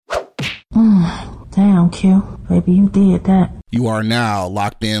Damn, Q. Baby, you did that. You are now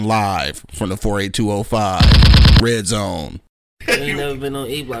locked in live from the 48205 Red Zone. You ain't never been on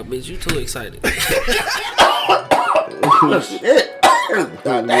E-Block, bitch. You too excited. Shit.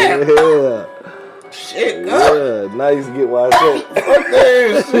 God damn. Yeah. Shit, God. Yeah, now you get why I said. Fuck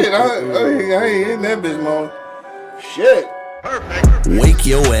that shit. I ain't in that bitch, man. Shit. Wake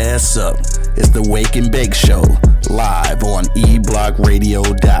your ass up. It's the Wake and Bake Show, live on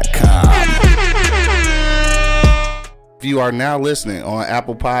eblockradio.com. If you are now listening on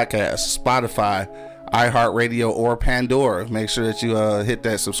Apple Podcasts, Spotify, iHeartRadio, or Pandora, make sure that you hit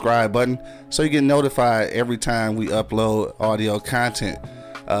that subscribe button so you get notified every time we upload audio content.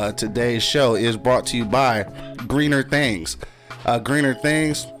 Today's show is brought to you by Greener Things. Greener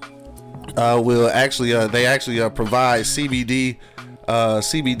Things will actually provide CBD.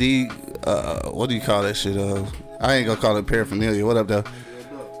 What do you call that shit? I ain't gonna call it paraphernalia. What up, though?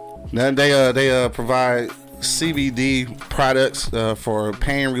 Now they provide CBD products for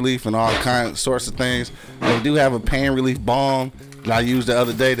pain relief and all sorts of things. They do have a pain relief balm that I used the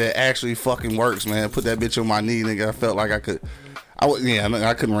other day that actually fucking works, man. Put that bitch on my knee, nigga. I felt like I couldn't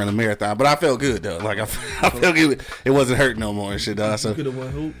run a marathon, but I felt good though. Like I felt good. It wasn't hurt no more and shit, dog. So I could have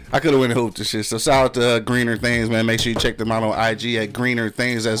went hoop and shit. So shout out to Greener Things, man. Make sure you check them out on IG at Greener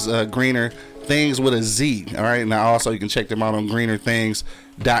Things. That's Greener Things with a Z. All right. Now also you can check them out on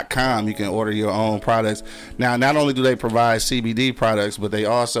greenerthings.com. You can order your own products. Now not only do they provide CBD products, but they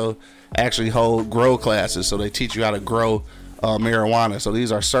also actually hold grow classes. So they teach you how to grow marijuana. So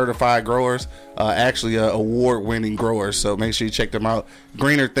these are certified growers, actually award-winning growers. So make sure you check them out.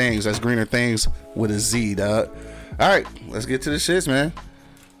 Greener Things. That's Greener Things with a Z, dog. All right, let's get to the shits, man.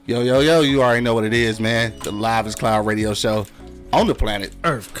 Yo, you already know what it is, man. The livest cloud radio show on the planet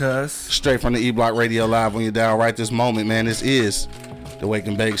Earth, cuz. straight from the E-Block Radio live on your dial right this moment, man. This is the Wake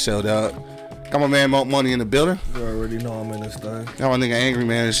and Bake Show, dog. Come on, man. Money in the building. You already know I'm in this thing. Got my nigga Angry,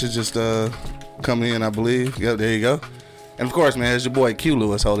 man. It should just come in, I believe. Yep, there you go. And of course, man, it's your boy Q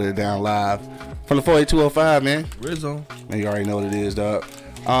Lewis holding it down live from the 48205, man. Red Zone. Man, you already know what it is, dog.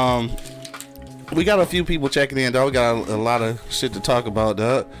 We got a few people checking in, dog. We got a lot of shit to talk about,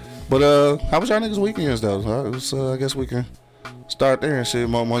 dog. But how was y'all niggas' weekends, though? I guess we can start there and shit.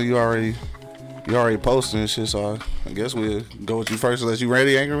 Mo, you already posting and shit, so I guess we'll go with you first. Unless you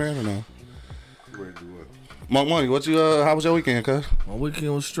ready, Angry Man, or no? Ready to what? Money, how was your weekend, cuz? My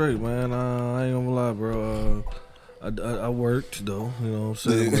weekend was straight, man. I ain't gonna lie, bro. I worked though, you know what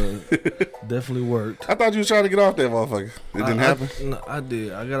I'm saying, but definitely worked. I thought you was trying to get off that motherfucker. It didn't happen? No, I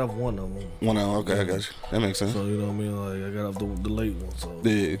did. I got off one of them. One of them, okay, I got you. That makes sense. So, you know what I mean? Like, I got off the late one, so.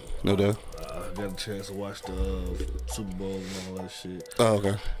 Yeah, no doubt. I got a chance to watch the Super Bowl and all that shit. Oh,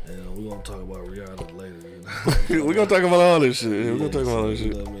 okay. And we're going to talk about Rihanna later, you know? We're going to talk about all this shit. We're going to talk about all this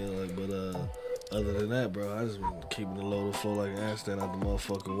You shit. know what I mean? Like, but other than that, bro, I just been keeping the load of flow like an ant stand out the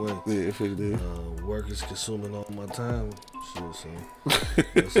motherfucking way. Yeah, if it did. Work is consuming all my time. Shit, so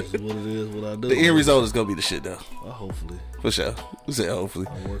that's just what it is, what I do. The end result is going to be the shit, though. Hopefully. For sure. We say hopefully.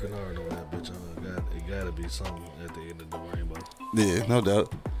 I'm working hard on that, bitch. It gotta be something at the end of the rainbow. Yeah, no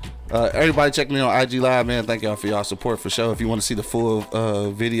doubt. Everybody check me on IG Live, man. Thank y'all for y'all support for sure. If you want to see the full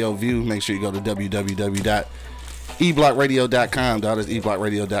video view, make sure you go to www.eblockradio.com. That's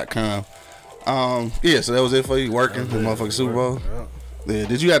eblockradio.com. Yeah, so that was it for you, working the motherfucking Super Bowl. Yeah.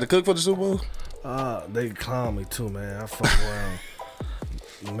 Did you have to cook for the Super Bowl? They clowned me too, man. I fucked around.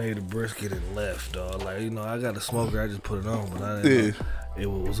 Made a brisket and left, dog. Like, you know, I got a smoker, I just put it on, but I didn't know it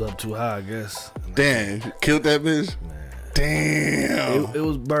was up too high, I guess. And Damn, killed that bitch? Man. Damn. It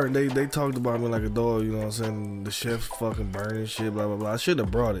was burnt. They talked about me like a dog, you know what I'm saying? The chef fucking burning shit, blah, blah, blah. I should have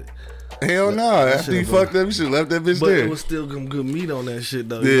brought it. Hell no. After you fucked up, you should have left that bitch but there. It was still some good meat on that shit,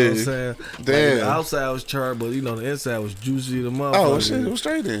 though. You know what I'm saying? Damn. Like, the outside was charred, but, you know, the inside was juicy, the motherfucker. Oh, shit. It was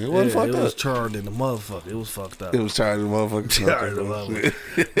straight then. It wasn't fucked up. It was charred in the motherfucker. It was fucked up. It was charred in the motherfucker. Charred in the motherfucker.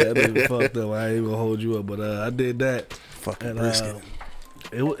 That nigga fucked up. I ain't even gonna hold you up, but I did that. Fucking brisket.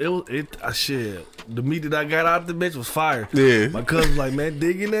 Shit. The meat that I got out the bitch was fire. Yeah. My cousin was like, man,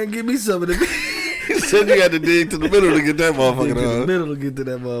 dig in there and give me some of the meat. He said you had to dig to the middle to get that motherfucker Dig to the on. middle to get to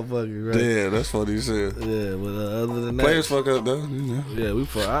that motherfucker, right? Damn, that's funny you said. Yeah, but other than that, Players fuck up though. You know. Yeah,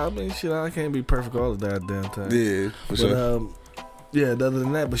 I mean, shit, I can't be perfect all the goddamn time. Yeah, for sure. Yeah, other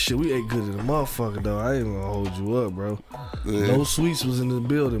than that, but shit, we ate good as a motherfucker, though. I ain't gonna hold you up, bro. Yeah. No sweets was in the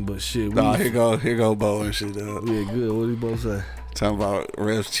building, but shit. Nah, here go Bo and shit, dog. Yeah, good. What he both say? Talking about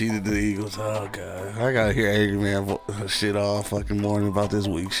refs cheated the Eagles. Oh, God. I gotta hear Angry Man shit all fucking morning about this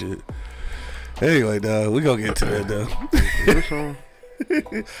week shit. Anyway, dog, we gonna get to that, though. Which one?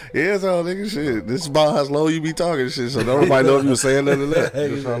 Yeah, so nigga, shit. This is about how slow you be talking shit, so nobody know if you was saying nothing that.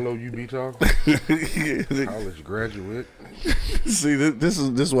 That's how low you be talking. College graduate. See, this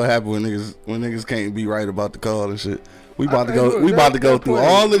is what happened when niggas can't be right about the call and shit. We about to go through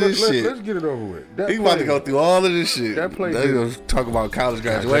all of this shit. Let's get it over with. We about to go through all of this shit. That play they gonna talk about college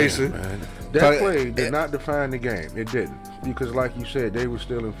graduation. That play did not define the game. It didn't. Because like you said, they were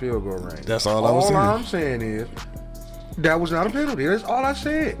still in field goal range. That's all I was saying. All I'm saying is that was not a penalty. That's all I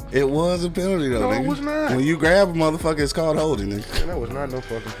said. It was a penalty though, No, nigga. it was not. When you grab a motherfucker, it's called holding, nigga. Man, that was not no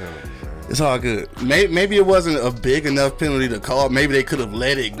fucking penalty, man. It's all good. Maybe it wasn't a big enough penalty to call. Maybe they could have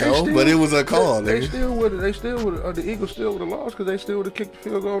let it go, but it was a call, They nigga. still would. The Eagles still would have lost because they still would have kicked the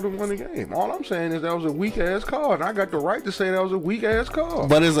field goal and won the game. All I'm saying is that was a weak ass call, and I got the right to say that was a weak ass call.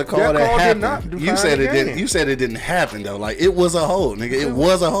 But it's a call that did not happened. define You said the it didn't. game. You said it didn't happen though. Like it was a hold, nigga. It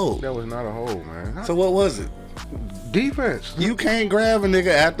was a hold. That was not a hold, man. So what was it? Defense. You can't grab a nigga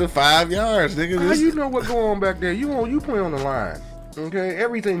after 5 yards, nigga. How you know what going on back there? You play on the line. Okay,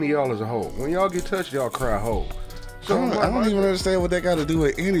 everything to y'all is a hold. When y'all get touched, y'all cry hold. So I don't even understand what that got to do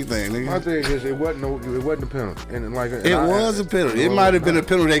with anything, nigga. My thing is, it wasn't a penalty, and like It was a penalty. It might have been a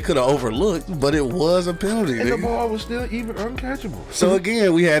penalty they could have overlooked, but it was a penalty, and the nigga. ball was still even uncatchable. So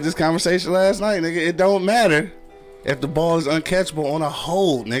again, we had this conversation last night, nigga. It don't matter if the ball is uncatchable on a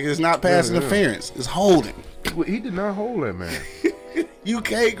hold, nigga. It's not pass interference. It's holding. He did not hold that man. You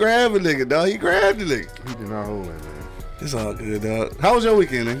can't grab a nigga, dog. He grabbed the nigga. He did not hold that man. It's all good, dog. How was your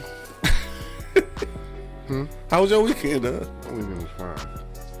weekend, nigga? How was your weekend, dog? My weekend was fine.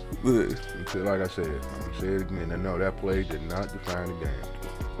 Good. Until, like I said, I'm gonna say it again. I know that play did not define the game.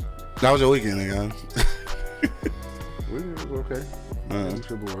 How was your weekend, nigga? Weekend was okay. We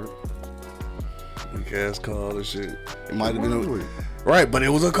should be work. Weak ass call and shit. It might have been right, but it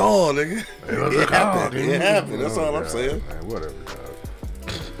was a call, nigga. It happened. It happened. That's all I'm saying. Man, whatever, dog.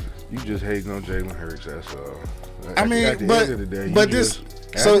 You just hating on Jalen Hurts. That's all. I mean, at the but end of the day, but you this.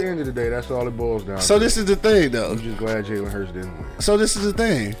 just, at the end of the day, that's all it boils down. So to. this is the thing, though. I'm just glad Jalen Hurts didn't win. So this is the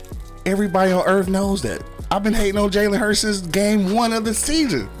thing. Everybody on earth knows that. I've been hating on Jalen Hurts since game 1 of the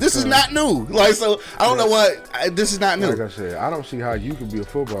season. This is not new. Like, so I don't know what. This is not new. Like I said, I don't see how you could be a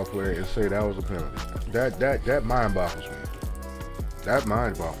football player and say that was a penalty. That mind boggles me. That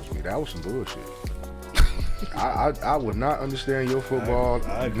mind boggles me. That was some bullshit. I would not understand your football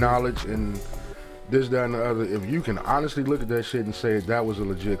knowledge and this, that, and the other if you can honestly look at that shit and say that was a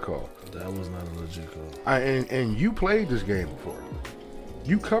legit call. That was not a legit call. And you played this game before.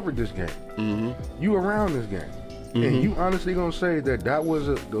 You covered this game. Mm-hmm. You around this game. Mm-hmm. And you honestly gonna say that was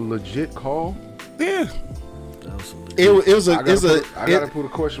a legit call? Yeah. That was some legit. I gotta put a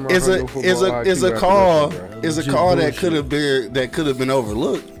question mark on your football. It's a call. It's a call that could have been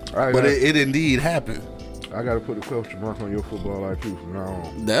overlooked, but it indeed happened. I gotta put a question mark on your football IQ from now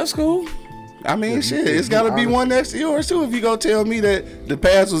on. That's cool. I mean, shit, it's got to be one next to yours too. If you go tell me that the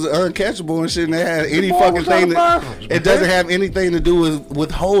pass was uncatchable and shit, and they had any fucking thing it doesn't have anything to do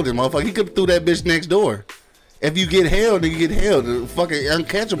with holding, motherfucker. He could have threw that bitch next door. If you get held, then you get held. The fucking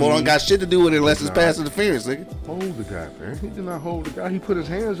uncatchable don't got shit to do with it unless it's pass interference, nigga. Hold the guy, man. He did not hold the guy. He put his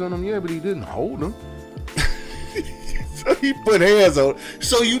hands on him, yeah, but he didn't hold him. So he put hands on.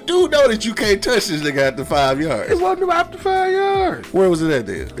 So you do know that you can't touch this nigga after 5 yards. It wasn't after 5 yards. Where was it at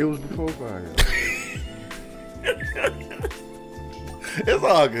then? It was before 5 yards. It's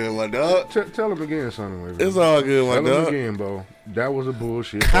all good, my dog. Tell him again, son. It's all good, my dog. Tell him again, Bo. That was a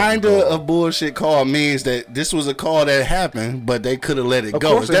bullshit. Kinda a bullshit call means that this was a call that happened, but they could have let it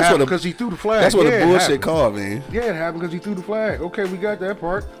go. That's what because he threw the flag. That's what a bullshit call means. Yeah, it happened because he threw the flag. Okay, we got that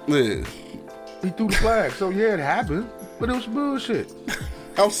part. Yeah. He threw the flag, so yeah, it happened, but it was bullshit.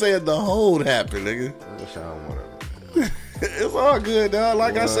 I'm saying the hold happened, nigga. That sound whatever. It's all good, dog.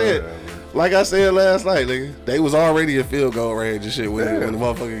 Like I said last night, nigga, they was already in field goal range and shit when the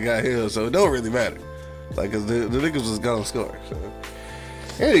motherfucker got held, so it don't really matter. Like, cause the niggas was gonna score. So.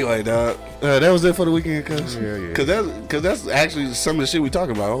 Anyway, dog, that was it for the weekend, cuz. Yeah. Cause that's actually some of the shit we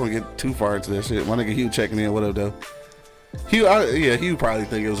talking about. I don't want to get too far into that shit. My nigga Hugh checking in. What up, though? Hugh probably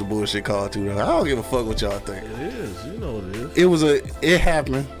think it was a bullshit call too, though. I don't give a fuck what y'all think. It is. You know what it is. It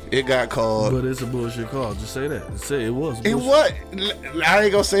happened. It got called. But it's a bullshit call. Just say that. Say it was. It what? I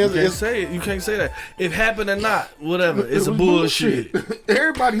ain't gonna say it. You can't say it. You can't say that. If happened or not, whatever. It's a bullshit.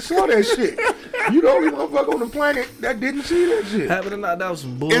 Everybody saw that shit. You the only motherfucker on the planet that didn't see that shit. Happened or not, that was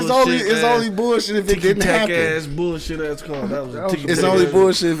some bullshit. It's only bullshit if it didn't happen. Ass bullshit ass call. It's only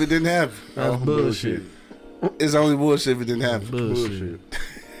bullshit if it didn't happen. That's bullshit. It's only bullshit if it didn't happen. Bullshit.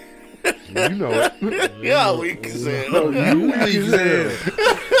 You know it. Y'all weak as hell. You weak as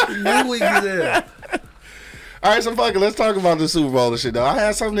hell. You weak as hell. All right, so fuck it. Let's talk about the Super Bowl and shit, though. I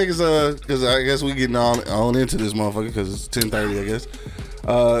had some niggas, because I guess we getting on into this motherfucker because it's 10:30, I guess.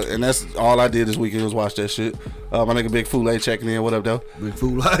 And that's all I did this weekend was watch that shit. My nigga Big Foolay checking in. What up, though? Big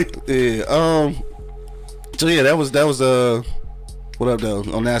Foolay. Yeah. So yeah, that was what up, though?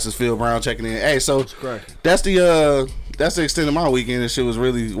 On NASA's Phil Brown checking in. Hey, so that's the extent of my weekend and shit was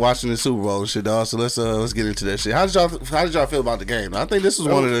really watching the Super Bowl and shit, dog. So let's get into that shit. How did y'all feel about the game? I think this was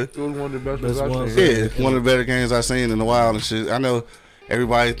one of the best ones. Yeah, one of the better games I've seen in a while and shit. I know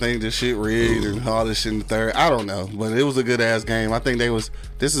everybody think this shit rigged and all this shit in the third. I don't know, but it was a good ass game. I think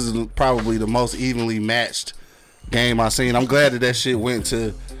this is probably the most evenly matched game I've seen. I'm glad that shit went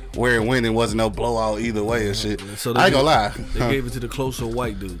to where it went and wasn't no blowout either way and shit. So I ain't gonna lie. They gave it to the closer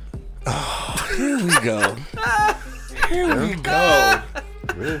white dude. Oh, here we go. Here we go.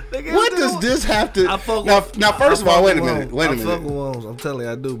 What does this have to? Now, first of all, wait a minute. I fuck with Wons. I'm telling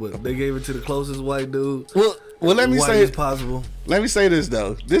you, I do. But they gave it to the closest white dude. Well, let me say as possible. Let me say this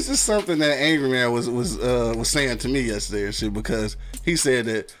though. This is something that Angry Man was saying to me yesterday and shit, because he said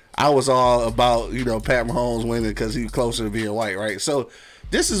that I was all about Pat Mahomes winning because he's closer to being white, right? So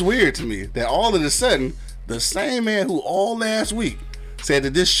this is weird to me that all of a sudden the same man who all last week said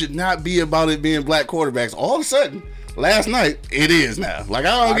that this should not be about it being black quarterbacks, all of a sudden last night it is now. Like,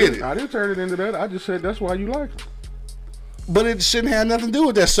 I don't get it. I didn't turn it into that. I just said that's why you like him. But it shouldn't have nothing to do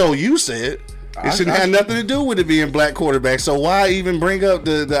with that. So you said it shouldn't have nothing to do with it being black quarterbacks. So why even bring up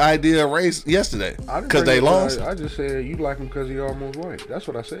the idea of race yesterday? Because they lost. I just said you like him because he almost white. That's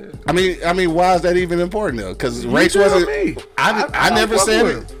what I said. I mean, why is that even important though? Because race wasn't. Me. I never said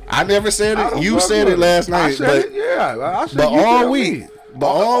it. I never said it. You said it last night. I said it. Yeah, I said. But all week.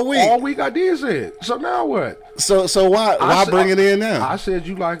 All week I did say it. So now what? So why bring it in now? I said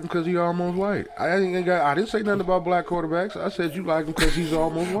you like him because he almost white. I didn't say nothing about black quarterbacks. I said you like him because he's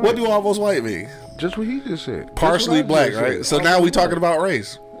almost white. What do almost white mean? Just what he just said. Partially black, right? So now we talking about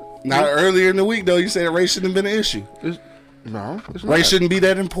race. Now earlier in the week though, you said race shouldn't have been an issue. It's not. Race shouldn't be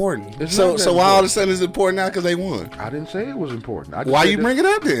that important. So why all of a sudden is it important now because they won? I didn't say it was important. Why you bring it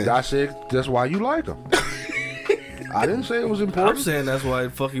up then? I said that's why you like him. I didn't say it was important. I'm saying that's why the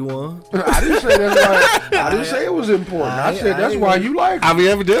fuck you won. I didn't say that's why. I didn't say it was important. I said that's why you like it.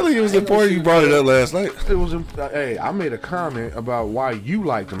 Evidently it was important. You brought it up last night. It was. Hey, I made a comment about why you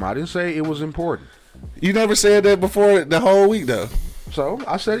liked him. I didn't say it was important. You never said that before the whole week though. So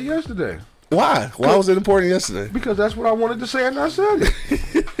I said it yesterday. Why? Why was it important yesterday? Because that's what I wanted to say and I said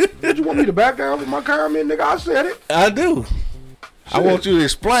it. Did you want me to back down with my comment, nigga? I said it. I do. I want you to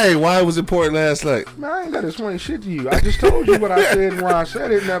explain why it was important last night. Man, I ain't got to explain shit to you. I just told you what I said and why I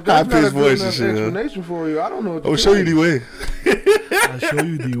said it. Now, if that's not a good enough explanation for you, I don't know what to I'll show you the way. I'll show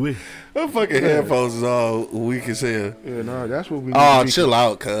you the way. Them fucking headphones is all weak as hell. Yeah, no, that's what we chill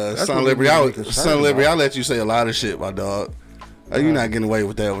out, cuz. Son Liberty, I'll let you say a lot of shit, my dog. You're not getting away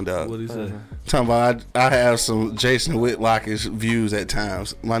with that one, dog. What'd he say? Talking about I have some Jason Whitlockish views at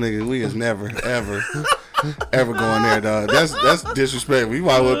times. My nigga, we is never, ever going there, dog. That's disrespectful. You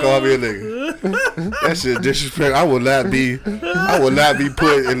might as well call me a nigga. That shit disrespectful. I will not be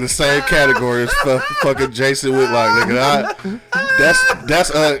put in the same category as fucking Jason Whitlock, nigga.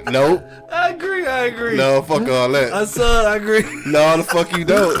 That's nope. I agree. No, fuck all that. I agree. No, the fuck you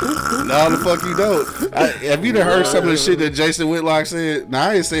don't. Have you heard some of the shit that Jason Whitlock said? Now,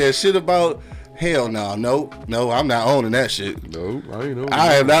 I ain't saying shit about. Hell no, no, I'm not owning that shit. No, I ain't owning.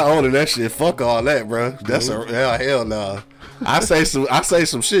 I am not owning that shit. Fuck all that, bro. That's hell no. I say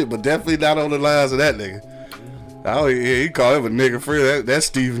some shit, but definitely not on the lines of that nigga. Oh yeah, he call him a nigga free. That's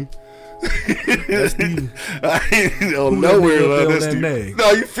Steven. That's Steven. I ain't on nowhere on that Steven. Name. No,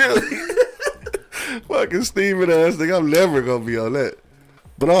 you feel me? Fucking Steven ass nigga. I'm never gonna be on that.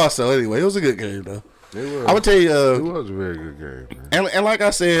 But also, anyway, it was a good game though. I'm gonna tell you. It was a very good game, man. And like I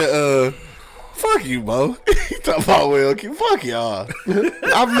said, fuck you, Bo. You talking about well, fuck y'all.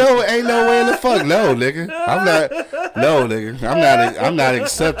 Ain't no way in the fuck no, nigga. I'm not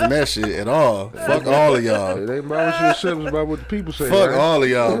accepting that shit at all. Fuck all of y'all. It ain't about what you accept, it's about what the people say. Fuck right? all of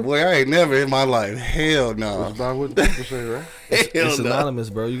y'all, boy. I ain't never in my life. Hell no. It's about what the people say, right? It's anonymous,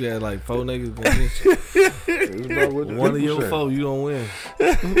 bro. You got like 4 niggas. It's about what the one of your say. 4, you don't win.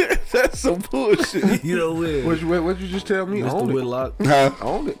 That's some bullshit. You don't win. What you just tell me? Mr. Whitlock. Huh?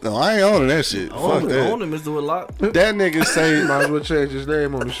 Own it. No, I ain't owning that shit. Fuck that. Own it, Mr. Whitlock. That nigga say might as well change his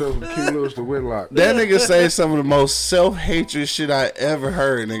name on the show from Q Lewis to Whitlock. That nigga say some of the most self-hatred shit I ever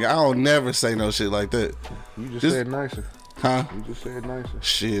heard, nigga. I don't never say no shit like that. You just said nicer. Huh? You just said nicer.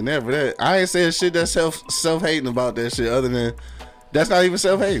 Shit, never that. I ain't saying shit that's self-hating about that shit other than that's not even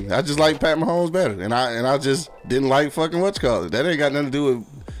self-hating. I just like Pat Mahomes better. And I just didn't like fucking whatchamacallit. That ain't got nothing to do with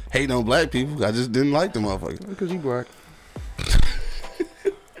hating on black people. I just didn't like the motherfucker. Because he black.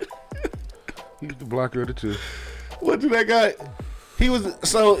 He's the blacker of the two. What did that guy? He was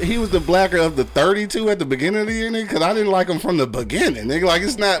the blacker of the 32 at the beginning of the year, nigga. Because I didn't like him from the beginning, nigga. Like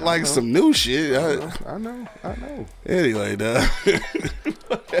it's not like some new shit. I know. Anyway, dog.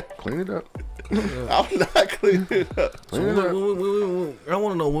 Clean it up. I'm not cleaning it up. I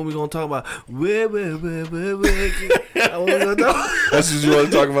want to know when we gonna talk about. I wanna know. That's what you want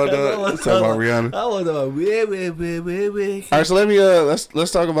to talk about, dog. Let's talk about Rihanna. I want to know. All right, so let me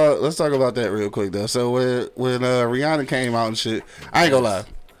let's talk about that real quick though. So when Rihanna came out and shit, I ain't gonna lie,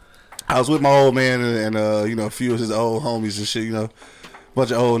 I was with my old man and you know, a few of his old homies and shit, you know,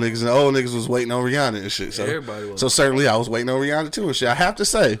 bunch of old niggas, and the old niggas was waiting on Rihanna and shit. So everybody was. So certainly I was waiting on Rihanna too and shit. I have to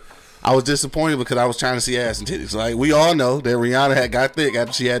say, I was disappointed because I was trying to see ass and titties. Like we all know that Rihanna had got thick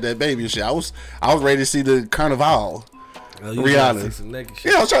after she had that baby and shit. I was ready to see the carnival. Rihanna.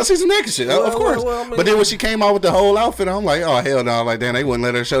 Yeah, I was trying to see some naked shit, of course. I mean, but then when she came out with the whole outfit, I'm like, oh hell no! Like damn, they wouldn't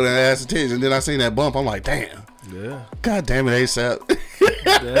let her show that ass and titties. And then I seen that bump, I'm like, damn. Yeah. God damn it, ASAP.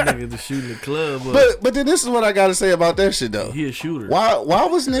 That nigga just shooting the club up. But then this is what I gotta say about that shit though. He a shooter. Why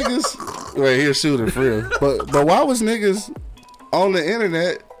was niggas? Well, he a shooter for real. But why was niggas on the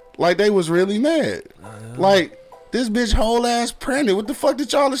internet like they was really mad? Like. This bitch whole ass pregnant. What the fuck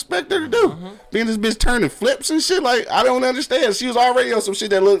did y'all expect her to do? Being this bitch turning flips and shit. Like I don't understand. She was already on some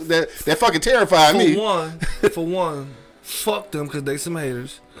shit that fucking terrified me. For one, fuck them because they some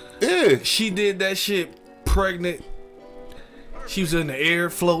haters. Yeah. She did that shit pregnant. She was in the air,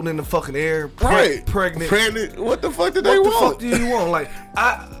 floating in the fucking air. Right. Pregnant. What the fuck did they want? What the fuck do you want? Like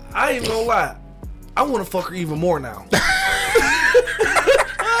I ain't gonna lie. I want to fuck her even more now.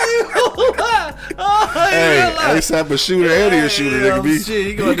 Hey, ASAP a shooter and he a shooter,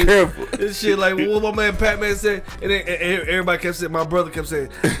 nigga. Be careful. This shit like what my man Pat-Man said, and then everybody kept saying, my brother kept saying,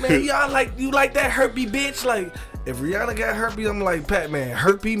 man, y'all you like that herpy bitch? Like, if Rihanna got herpy, I'm like, Pat-Man,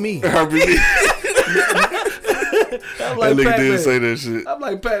 herpy me. Herpy me. I'm like, that nigga did say that shit. I'm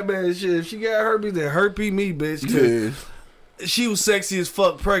like, Pat-Man, shit, if she got herpes, then herpy me, bitch. Yeah. She was sexy as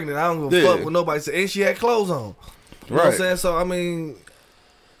fuck pregnant. I don't give a fuck what nobody said. And she had clothes on. You know what I'm saying? So, I mean...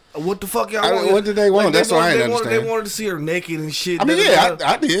 What the fuck y'all want? What did they want? Like, that's what I ain't understand. They wanted to see her naked and shit. I mean,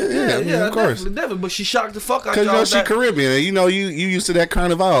 I did. Yeah, of course. Definitely. But she shocked the fuck out y'all. Because, she Caribbean. And, you used to that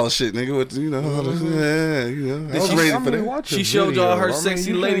carnival shit, nigga. With, I was ready for that. She showed y'all her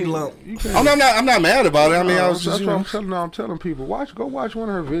sexy lady lump. I'm not mad about it. I mean, I was just, I'm telling people, go watch one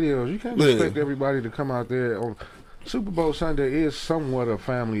of her videos. You can't expect everybody to come out there on... Super Bowl Sunday is somewhat a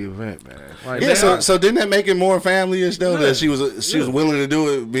family event, man. Like, so didn't that make it more family-ish though? That she was willing to do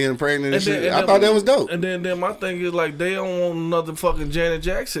it, being pregnant and shit. I thought that was dope. And then my thing is like they don't want another fucking Janet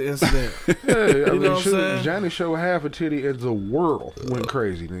Jackson incident. I mean, what I'm saying? Janet showed half a titty as the world went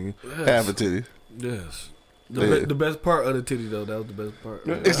crazy, nigga. Yes. Half a titty. Yes. The best part of the titty though, that was the best part.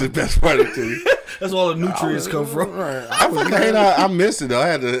 It's the best part of the titty. That's where all the nutrients come from. Right. I missed it though.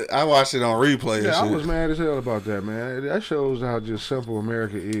 I watched it on replay. Yeah, I was mad as hell about that, man. That shows how just simple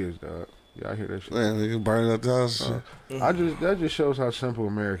America is, dog. Y'all hear that shit? Man, they can burn up the house. That just shows how simple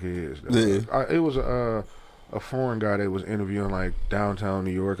America is. Dog. Yeah. It was a foreign guy that was interviewing like downtown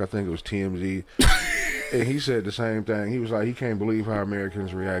New York. I think it was TMZ. And he said the same thing. He was like, he can't believe how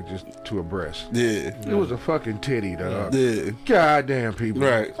Americans react just to a breast. Yeah. It was a fucking titty, dog. Yeah. Goddamn people.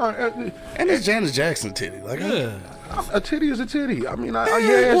 Right. And it's Janet Jackson titty. Like, a titty is a titty. I mean,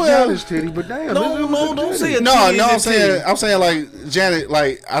 it's Janet's titty, but damn. Don't say it. No, I'm saying like Janet,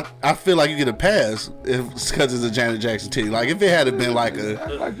 like I feel like you get a pass because it's a Janet Jackson titty. Like if it had been like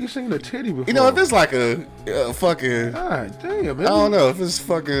you seen a titty before. You know, if it's like a fucking. God damn. I don't know if it's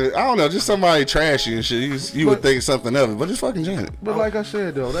fucking. I don't know, just somebody trashy and shit. You would think something of it, but it's fucking Janet. But like I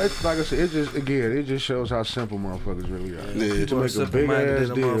said though, it just shows how simple motherfuckers really are. Yeah. To make a big ass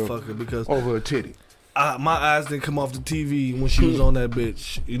deal because over a titty. My eyes didn't come off the TV when she was on that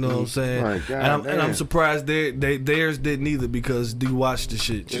bitch. You know what I'm saying? Right, and I'm surprised theirs didn't either because they watched the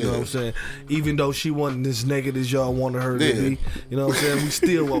shit. You know what I'm saying? Even though she wasn't as naked as y'all wanted her to be. You know what I'm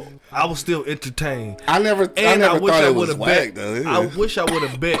saying? I was still entertained. I never thought it was whack though. Yeah. I wish I would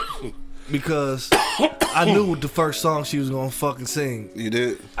have bet. Because I knew what the first song she was gonna fucking sing. You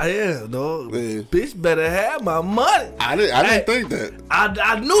did? Dog. Yeah. Bitch better have my money. I didn't think that.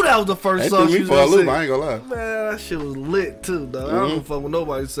 I knew that was the first song she was gonna sing. I ain't gonna lie. Man, that shit was lit too, dog. I don't fuck with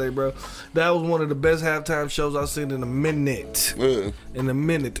nobody say, bro. That was one of the best halftime shows I've seen in a minute. Yeah. In a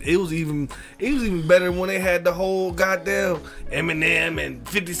minute. It was even better when they had the whole goddamn Eminem and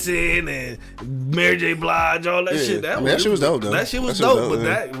 50 Cent and Mary J. Blige, all that shit. That shit was dope though. That shit was dope, but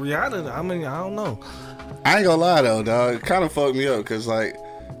that Rihanna, I mean, I don't know. I ain't gonna lie though, dog. It kind of fucked me up because like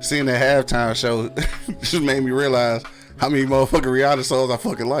seeing that halftime show just made me realize how many motherfucking Rihanna songs I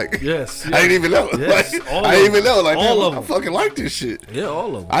fucking like. Yes. I didn't even know. Yes, Like, all I didn't of even know. Like, all damn, of I them. fucking like this shit. Yeah,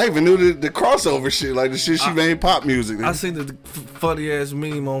 all of them. I even knew the crossover shit, like the shit she made pop music. I seen the funny ass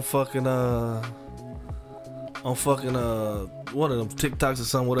meme on fucking one of them TikToks or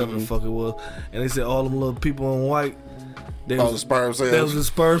something, whatever the fuck it was, and they said all them little people in white. They the was sperm cells. That was the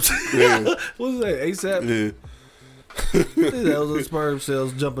sperm cells. Yeah. What was that? ASAP. Yeah. That was the sperm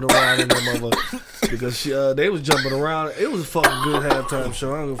cells jumping around in that motherfucker because they was jumping around. It was a fucking good halftime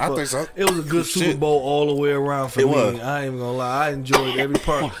show. I don't give a fuck. I think so. It was a good Shit. Super Bowl all the way around for It me. was. I ain't even gonna lie. I enjoyed every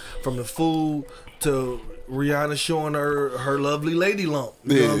part from the food to Rihanna showing her lovely lady lump.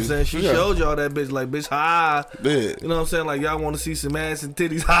 You know what I'm saying? She showed y'all that bitch like, bitch, hi. Yeah. You know what I'm saying? Like, y'all want to see some ass and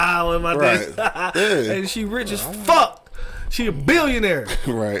titties hi in my Right. dick. Yeah. And she rich as fuck. She a billionaire.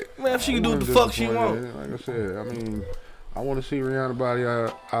 Right. Man, if she can do what the I'm fuck she want. disappointed. Like I said, I mean, I want to see Rihanna body. I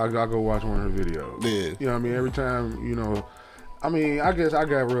go watch one of her videos. Yeah. You know what I mean? Every time, you know, I mean, I guess I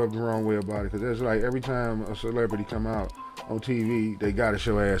got rubbed the wrong way about it because it's like every time a celebrity come out on TV, they got to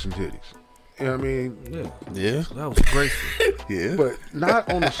show ass and titties. You know what I mean? Yeah. Yeah. That was graceful. Yeah. But not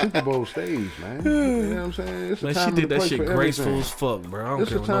on the Super Bowl stage, man. You know what I'm saying? It's a Man, time she and did a that place shit for graceful everything. as fuck, bro. I don't It's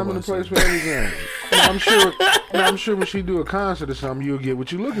care a what time and a nobody place says. for everything. I'm sure when she do a concert or something, you'll get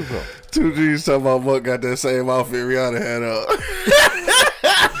what you're looking for. 2G's talking about Buck got that same outfit Rihanna had on.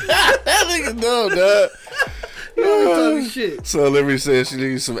 That nigga dumb, dog. You know talking shit. So Liberty says she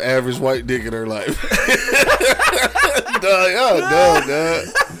needs some average white dick in her life. Dog, y'all dumb, dog.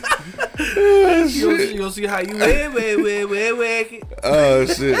 Oh, shit. You gonna see how you wait. Oh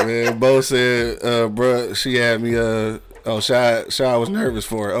shit, man. Bo said, bruh, she had me Shy was nervous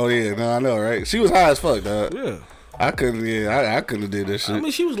for her. Oh yeah, no, I know, right? She was high as fuck, dog. Yeah. I couldn't have did that shit. I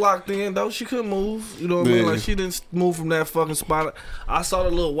mean, she was locked in though. She couldn't move. You know what I mean? Yeah. Like she didn't move from that fucking spot. I saw the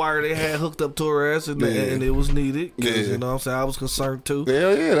little wire they had hooked up to her ass, and it was needed. 'Cause, Yeah. You know what I'm saying? I was concerned too.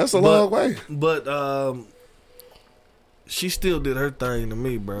 Hell yeah, that's a long way. But she still did her thing to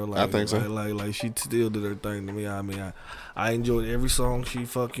me, bro. Like, I think so. Like she still did her thing to me. I mean, I enjoyed every song she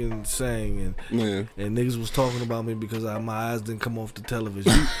fucking sang, Yeah. and niggas was talking about me because my eyes didn't come off the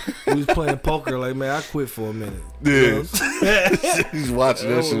television. We was playing poker, like, man, I quit for a minute. Yeah. You know what I'm saying? He's watching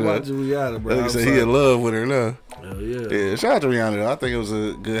I that was shit. watching Rihanna, bro. Like I I'm said, sorry. he in love with her now. Hell yeah. Yeah, shout out to Rihanna though. I think it was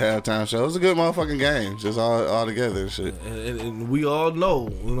a good halftime show. It was a good motherfucking game. Just all together and shit. And we all know,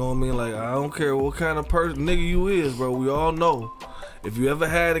 you know what I mean? Like, I don't care what kind of person nigga you is, bro. We all know. If you ever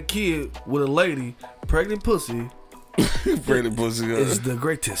had a kid with a lady, pregnant pussy Pregnant pussy. is the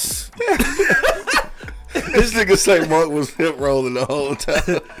greatest. This nigga say Mark was hip rolling the whole time.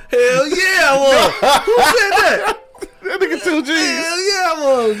 Hell yeah, I was. Who said that? That nigga 2G's. Hell yeah, I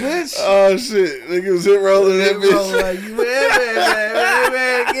was, bitch. Oh shit, nigga was hip rolling that bitch. Like,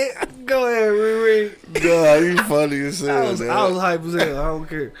 man, go ahead, Riri. Nah, you funny as hell. I was hype as hell. I don't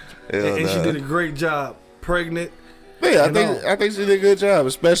care. Hell And she nah. did a great job. Pregnant. Yeah, You know. I think she did a good job,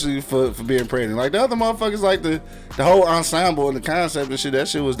 especially for being pregnant. Like the other motherfuckers, like the whole ensemble and the concept and shit. That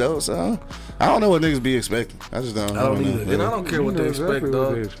shit was dope. So I don't know what niggas be expecting. I just don't. I don't know. either. And I don't care You what know they exactly expect, what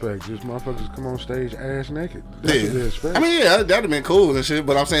dog. they expect. Just motherfuckers come on stage ass naked. That's what they Yeah, expect. I mean, yeah, that'd have been cool and shit.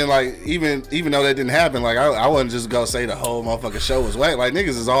 But I'm saying, like, even though that didn't happen, like, I wouldn't just go say the whole motherfucking show was whack. Like,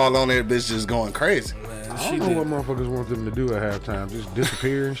 niggas is all on there, bitch, just going crazy. Man, I she don't know did. what motherfuckers want them to do at halftime. Just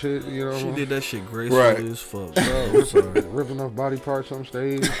disappear and shit. You know, She did that shit gracefully Right. as fuck. Bro, I'm sorry. ripping off body parts on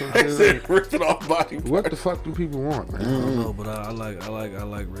stage. Or some They shit. said ripping off body What the fuck do people want, man? I don't know, but I like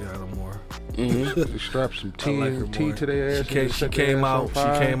Rihanna more. They strap some I like her TNT more. to their ass. She came out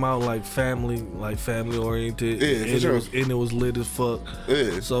like family oriented. Yeah, for and sure. it was lit as fuck.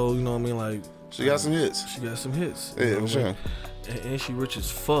 Yeah, So you know what I mean, like she got some hits. she got some hits. Yeah, you know for what I sure. mean? And she rich as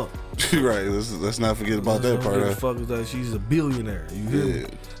fuck. Right, let's not forget about that part. Give a Of fuck is that she's a billionaire. You hear me? Yeah.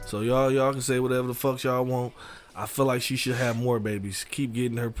 So y'all can say whatever the fuck y'all want. I feel like she should have more babies. Keep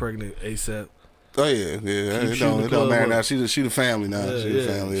getting her pregnant ASAP. Oh yeah. Keep It shooting the don't club matter up. now. She the family now. Yeah, She the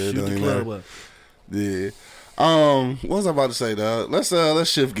family. It Shoot don't the even club matter. up. Yeah. What was I about to say, dog? Let's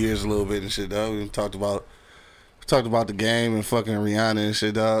shift gears a little bit and shit, dog. We talked about the game and fucking Rihanna and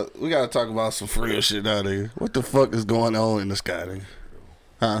shit, dog. We gotta talk about some for real shit, dog. Nigga. What the fuck is going on in the sky, nigga?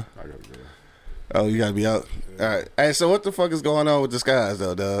 Huh? I gotta go. Oh, you gotta be out. All right. Hey, so what the fuck is going on with the skies,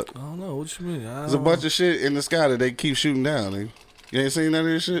 though, dog? I don't know what you mean. There's a bunch of shit in the sky that they keep shooting down, nigga. You ain't seen none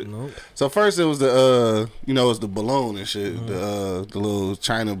of this shit? Nope. So first it was the it's the balloon and shit, the little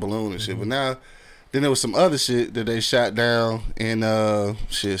China balloon and shit. But now, then there was some other shit that they shot down in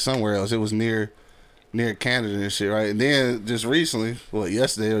somewhere else. It was near Canada and shit, right? And then just recently,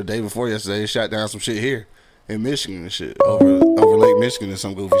 yesterday or the day before yesterday, they shot down some shit here in Michigan and shit over Lake Michigan or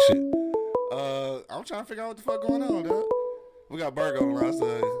some goofy shit. I'm trying to figure out what the fuck going on, dog. We got Berg on the line,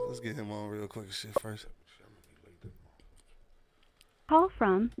 so let's get him on real quick and shit first. Call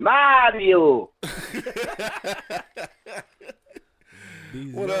from Mario.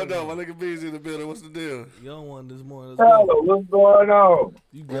 What up, though? My nigga B's in the building. What's the deal? Young one this morning. Hello, what's going on?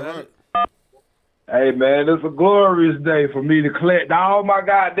 You got it. Hey, man, it's a glorious day for me to collect all my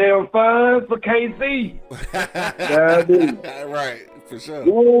goddamn funds for KC. Right, for sure.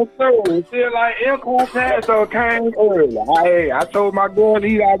 Yes, sir. It feel like income tax came early. I told my girl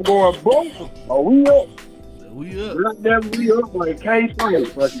I was going broke. Oh, we up. We up. We up like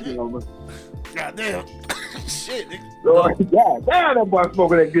KC. Goddamn. Shit, nigga. God damn, that boy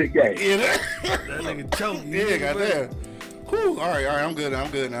smoking that good game. Yeah, That nigga choking. yeah, goddamn. Whew. All right, I'm good.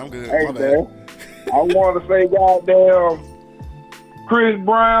 Hey, My man. bad. I want to say, goddamn, Chris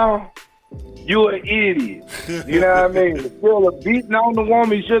Brown, you an idiot. You know what I mean? Instead of beating on the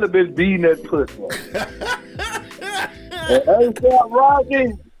woman, he should have been beating that pussy. And A$AP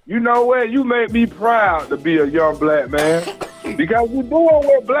Rocky, you know what? You make me proud to be a young black man because you're doing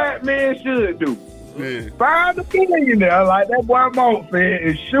what black men should do. Yeah. Find a billionaire like that boy Monk said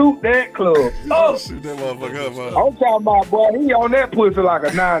and shoot that club up. Shoot that motherfucker up, man. I'm talking about, boy, he on that pussy like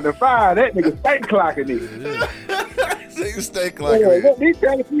a 9 to 5. That nigga stay clocking it. Nigga stay like Yeah, that. look, he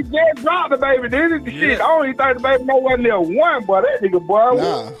telling me just dropped the baby. This is the shit. I don't even think the baby nowhere near one, boy. That nigga, boy.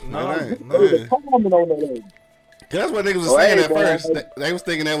 Nah, it ain't. Nigga comment on that lady. That's what niggas was Oh, saying hey, at man. first. They was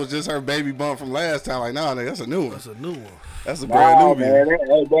thinking that was just her baby bump from last time. Like, nah, nigga, that's a new one. That's a new one. That's a brand Nah, new man.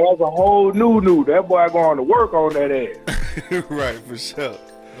 That's a whole new. That boy going to work on that ass. one. Right, for sure.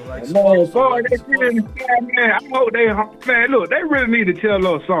 Like Man, boy, they shit in the sky, man. I hope they, man, look, they really need to tell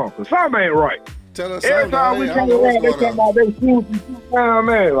us something. Cause something ain't right. Tell us Every something. time we I come don't know around, they what's talking going on. about they shoot down,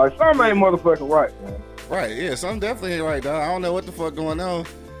 man. Like, something ain't motherfucking right, man. Right, yeah, something definitely ain't right, dog. I don't know what the fuck going on.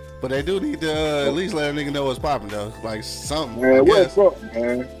 But they do need to at least let a nigga know what's popping, though. Like, something. Man, I what's guess. up,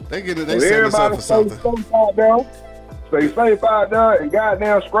 man? They So setting us up everybody for stay something. safe out there. Stay safe out there and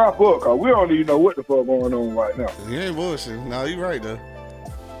goddamn scrap up, cause we don't even know what the fuck going on right now. You ain't bullshit. No, you right, though.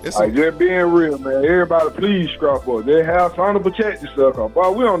 It's Like, just being real, man. Everybody, please scrap up. They have time to protect yourself, cause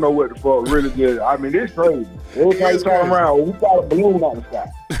boy, we don't know what the fuck really did. I mean, it's crazy. Every time you is turn crazy. around, we got a balloon out the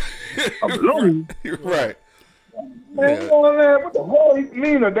sky. A balloon? You're right. Man, you know what the hell you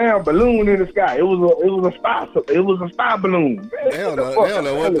mean a damn balloon in the sky? It was a spy balloon. Man, They don't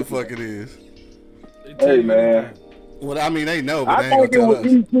know what the fuck it is. They tell Hey, you man. anything. Well, I mean, they know, but I they ain't think it gonna was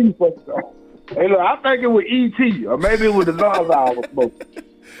tell us. E.T. for Hey, look, I think it was E.T. or maybe it was the Zaza I was smoking.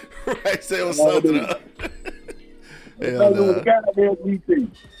 Right, say it was something up. I think Hell it was no. goddamn E.T.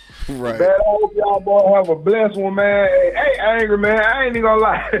 Right. Man, I hope y'all boy have a blessed one, man. Hey, angry man, I ain't even gonna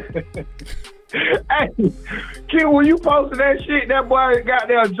lie. Hey, kid, when you posted that shit, that boy got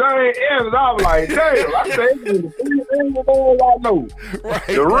there Johnny Evans. I was like, damn. I said, this is the real angry man I know. Right.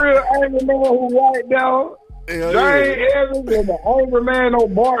 The real angry man who right down. Hell Johnny yeah. Evans and the Angry Man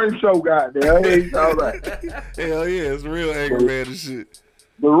on Martin show got there. Hey, all right. Hell yeah, it's real angry man and shit.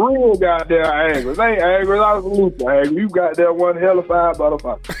 The real goddamn angry. They ain't angry. I was salute you, angry. You got that one hell of fire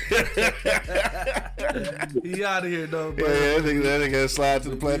motherfucker. He out of here, though, bro. Yeah, that nigga slide to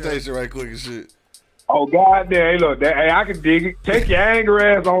the plantation right quick and shit. Oh, goddamn. Hey, look, hey, I can dig it. Take your angry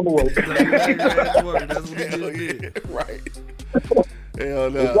ass on the way. That's what he Hell just did. yeah, right.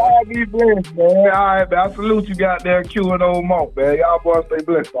 Hell no. God be blessed, man. All right, man. I salute you, goddamn Q and old Monk, man. Y'all boys stay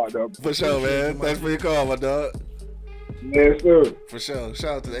blessed out there. For sure, man. Thanks for your call, my dog. Yes, sir. For sure.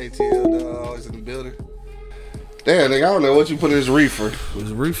 Shout out to the ATL, dog. Always in the building. Damn, nigga, I don't know what you put in this reefer. It's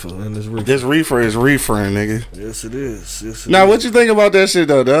reefer, and it's reefer. This reefer is reefering, nigga. Yes, it is. Yes, it Now, is. what you think about that shit,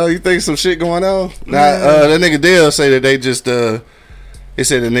 though, dog? You think some shit going on? Now, that nigga Dale say that they just, they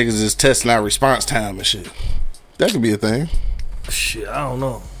said the niggas is testing out response time and shit. That could be a thing. Shit, I don't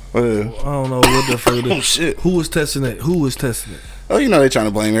know. Uh, I don't know what the fuck it oh, is. shit. Who was testing it? Who was testing it? Oh, you know they trying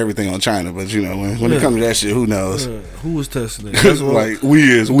to blame everything on China, but you know when it comes to that shit, who knows? Who was testing it? That's what, Like we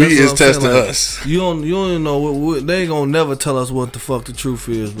that's what is I'm saying, testing like, us. You don't even know what they ain't gonna never tell us what the fuck the truth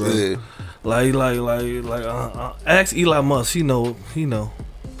is, bro. Yeah. Ask Elon Musk. He know. Elon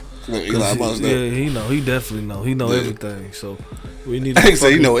Musk, Yeah, he know. He definitely know. He know everything. So we need. I To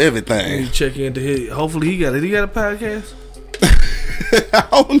say you know we everything. need to check into his. Hopefully he got it. He got a podcast. I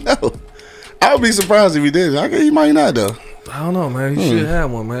don't know. I would be surprised if he did. He might not though. I don't know, man. He should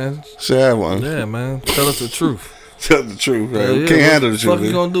have one, man. Should have one. Yeah, man. Tell us the truth. Tell the truth, right? Yeah, Can't handle the what the fuck truth. he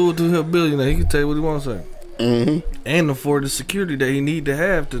Man. gonna do with the billionaire? He can tell you what he want to say. Mm-hmm. And afford the security that he need to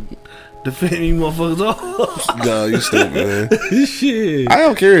have to defend you motherfuckers off. No, you stupid, man. Shit. I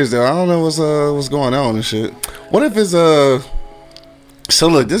am curious though. I don't know what's going on and shit. What if it's So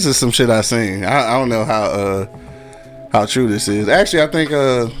look, this is some shit I seen. I don't know how true this is. Actually, I think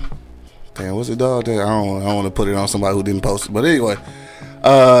damn, what's it, dog? I don't want to put it on somebody who didn't post it. But anyway,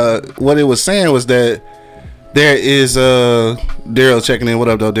 what it was saying was that there is Daryl checking in. What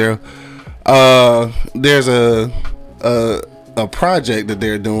up, though, Daryl? There's a project that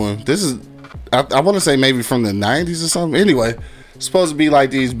they're doing. This is I want to say maybe from the 90s or something. Anyway, it's supposed to be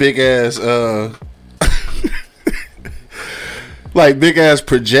like these big ass like big ass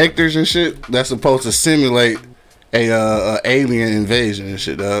projectors and shit that's supposed to simulate a alien invasion and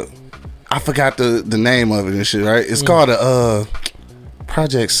shit. I forgot the name of it and shit. Right? It's called a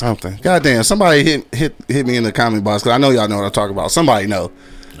Project something. Goddamn, somebody hit me in the comment box because I know y'all know what I'm talking about. Somebody know.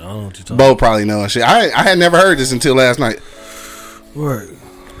 I don't know what you're talking Bo probably know and shit. I had never heard this until last night. Right.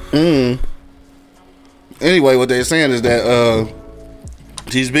 Anyway, what they're saying is that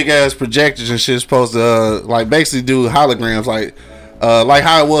these big ass projectors and shit supposed to like basically do holograms like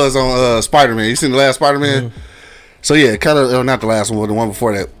how it was on Spider-Man. You seen the last Spider-Man? So yeah, kind of not the last one, but the one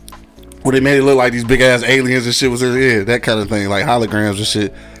before that, where they made it look like these big ass aliens and shit was in the air, that kind of thing, like holograms and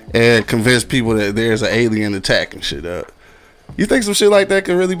shit, and convince people that there's an alien attack and shit. You think some shit like that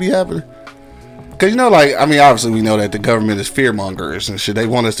could really be happening? Cause you know, like, I mean, obviously we know that the government is fear mongers and shit. They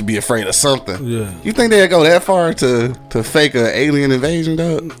want us to be afraid of something. Yeah. You think they'd go that far to fake an alien invasion,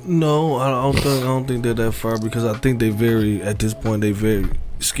 dog? No, I don't think they're that far because I think at this point they very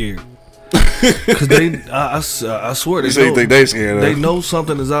scared. Cause I swear You think they scared? They know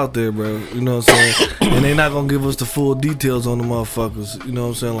something is out there, bro. You know what I'm saying? And they not gonna give us the full details on the motherfuckers. You know what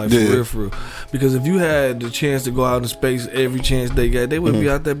I'm saying? Like for real. Because if you had the chance to go out in space every chance they got, they would be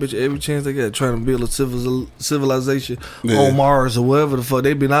out that bitch every chance they got trying to build a civilization on Mars or whatever the fuck.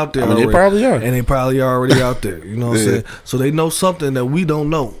 They've been out there already. They probably are. And they probably are already out there. You know what I'm saying? So they know something that we don't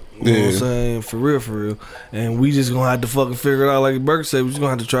know. You know what I'm saying? For real. And we just gonna have to fucking figure it out. Like Burke said, we just gonna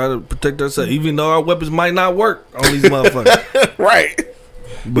have to try to protect ourselves. Even though our weapons might not work on these motherfuckers. Right.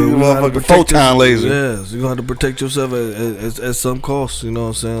 But we motherfucking photon laser. Yes, you're gonna have to protect yourself at some cost. You know what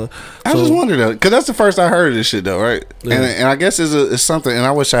I'm saying? I just wonder though, because that's the first I heard of this shit though, right? Yeah. And I guess it's something. And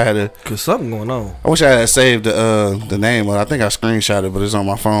I wish I had cause something going on. I wish I had saved the name. I think I screenshot it, but it's on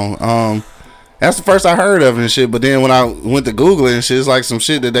my phone. That's the first I heard of it and shit. But then when I went to Google it and shit, it's like some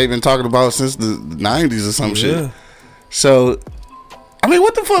shit that they've been talking about since the 90s or some shit. So, I mean,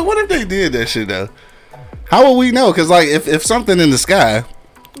 what the fuck? What if they did that shit though? How will we know? Because like, if something in the sky,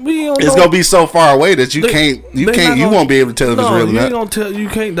 it's gonna be so far away that you won't be able to tell if it's real or not. You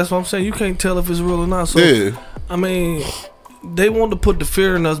can't. That's what I'm saying. You can't tell if it's real or not. So, I mean, they want to put the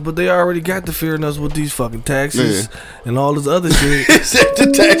fear in us, but they already got the fear in us with these fucking taxes and all this other shit.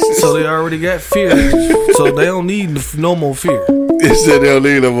 The taxes. So they already got fear. So they don't need no more fear. It said they don't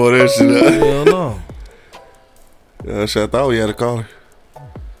need no more of that shit. Hell no. Shit, I thought we had a caller.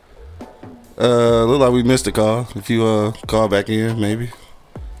 Look like we missed a call. If you call back in, maybe.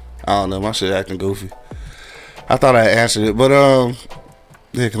 I don't know. My shit acting goofy. I thought I answered it, but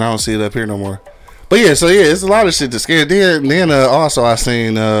yeah, cause I don't see it up here no more. But yeah, so yeah, it's a lot of shit to scare. Then also I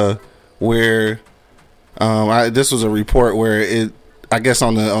seen where this was a report where I guess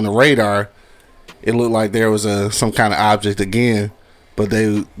on the radar it looked like there was some kind of object again, but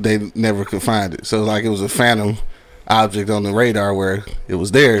they never could find it. So like it was a phantom object on the radar where it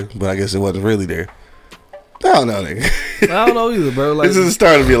was there, but I guess it wasn't really there. I don't know, nigga. I don't know either, bro. Like, this is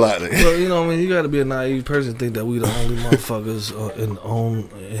starting to be a lot, nigga. Well, you know what I mean? You gotta be a naive person to think that we the only motherfuckers in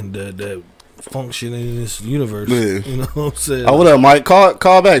that function in this universe. Yeah. You know what I'm saying? Oh, what up, Mike? Call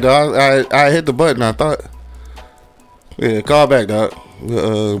back, dog. I hit the button, I thought. Yeah, call back, dog.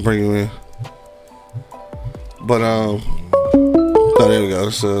 We'll bring you in. But oh, there we go.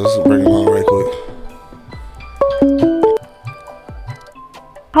 Let's bring him on right quick.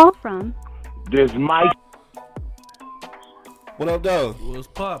 Call from This Mike. What up, dog? What's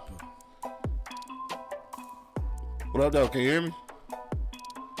poppin'? What up, dog? Can you hear me?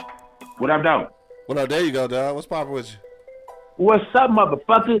 What up, though? What up? There you go, dog. What's poppin' with you? What's up,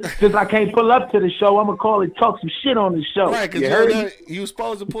 motherfucker? Since I can't pull up to the show, I'm gonna call and talk some shit on the show. Right, cause you heard me? You was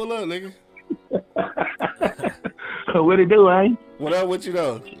supposed to pull up, nigga. What it do, eh? What up with you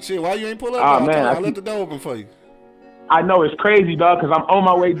though? Shit, why you ain't pull up? Oh, man, I left the door open for you. I know it's crazy, dog, because I'm on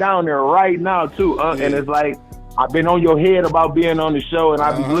my way down there right now, too. And it's like, I've been on your head about being on the show, and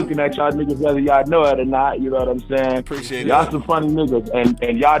I be looking at y'all niggas whether y'all know it or not. You know what I'm saying? Appreciate y'all it. Some funny niggas,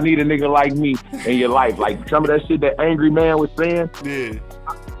 and y'all need a nigga like me in your life. Like some of that shit that Angry Man was saying. Yeah.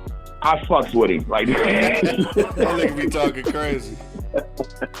 I fucks with him. Like that nigga be talking crazy.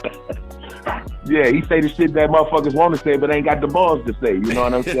 Yeah, he say the shit that motherfuckers want to say, but ain't got the balls to say. You know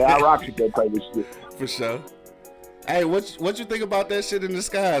what I'm saying? I rock with that type of shit. For sure. Hey, what you think about that shit in the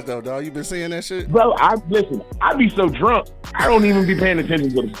skies though, dog? You been seeing that shit? Bro, listen, I be so drunk, I don't even be paying attention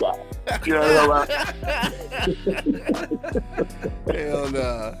to the sky. You know what I'm Hell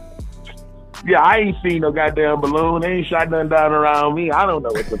nah. Yeah, I ain't seen no goddamn balloon. They ain't shot nothing down around me. I don't know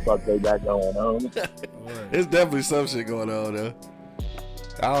what the fuck they got going on. It's definitely some shit going on though.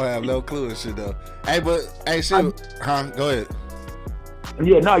 I don't have no clue and shit though. Hey, shit, Go ahead.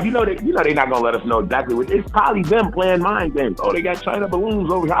 Yeah, no, you know they not gonna let us know exactly what. It's probably them playing mind games. Oh, they got China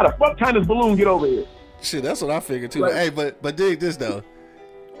balloons over here. How the fuck China's balloon get over here? Shit, that's what I figured too. Right. Hey, but dig this though.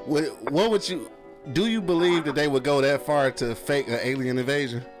 What would you? Do you believe that they would go that far to fake an alien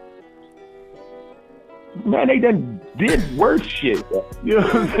invasion? Man, they done did worse shit. You know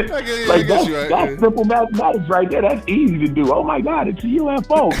what I'm saying? I guess you right. That's simple mathematics right there. That's easy to do. Oh my God, it's a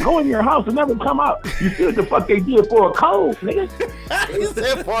UFO. Go in your house and never come out. You see what the fuck they did for a cold, nigga? He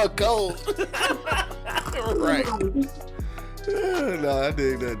said for a cold. Right. No, I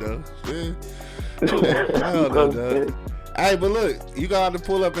dig that though. Yeah. I don't know, dog. Hey, but look, you got to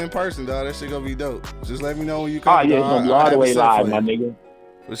pull up in person, dog. That shit gonna be dope. Just let me know when you come. Oh yeah, it's gonna be all the way live, my nigga.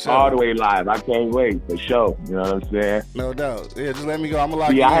 For sure. All the way live. I can't wait for sure. You know what I'm saying? No doubt. Yeah, just let me go. I'm gonna lock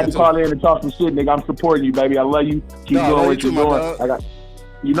I had to call in and talk some shit, nigga. I'm supporting you, baby. I love you. Keep doing what you're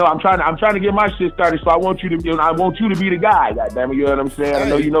doing. I'm trying to get my shit started, so I want you to be the guy. Goddamn it, you know what I'm saying? Hey. I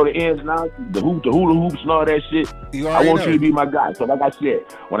know you know the ins and outs, the hula hoops and all that shit. I want you to be my guy. So like I said,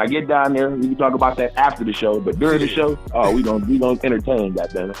 when I get down there, we can talk about that after the show. But during the show, we gonna entertain.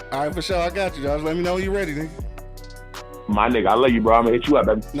 Goddamn it. All right, for sure. I got you, dog. Let me know when you're ready, nigga. My nigga, I love you, bro. I'm gonna hit you up,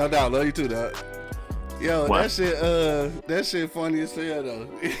 baby. No doubt, love you too, dog. Yo, what? that shit funny as hell though.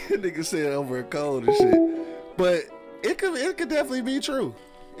 Nigga said over a cold and shit, but it could definitely be true.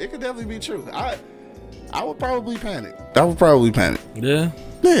 It could definitely be true. I would probably panic. Yeah,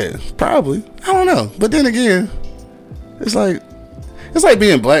 probably. I don't know, but then again, it's like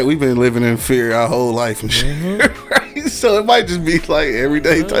being black. We've been living in fear our whole life and shit. Mm-hmm. Right? So it might just be like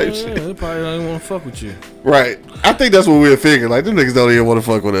everyday type shit. They probably don't even want to fuck with you. Right. I think that's what we're figuring. Like, them niggas don't even want to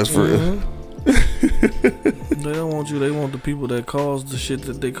fuck with us for real. They don't want you. They want the people that cause the shit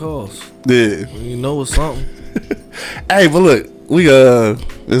that they cause. Yeah. You know it's something. Hey, but look,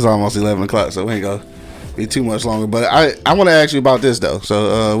 it's almost 11 o'clock, so we ain't gonna be too much longer. But I want to ask you about this though.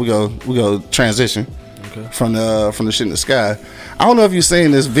 So we go transition from the shit in the sky. I don't know if you've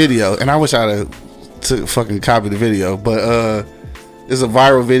seen this video, and I wish I'd have fucking copy the video, but it's a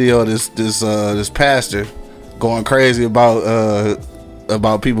viral video of this pastor going crazy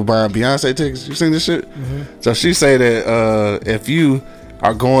about people buying Beyonce tickets. You seen this shit? Mm-hmm. So she say that if you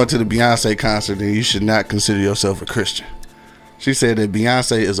are going to the Beyonce concert, then you should not consider yourself a Christian. She said that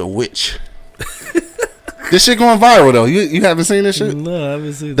Beyonce is a witch. This shit going viral though. You haven't seen this shit? No, I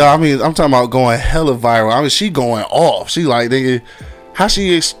haven't seen that. I mean, I'm talking about going hella viral. I mean, she going off. She like, nigga, how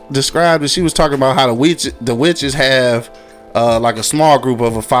she described it, she was talking about how the witches have like a small group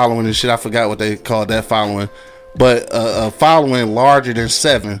of a following and shit. I forgot what they called that following, but a following larger than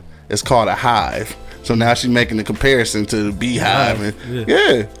 7 is called a hive. So now she's making the comparison to the beehive. And,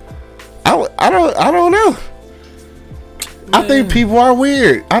 yeah. I don't know. Yeah. I think people are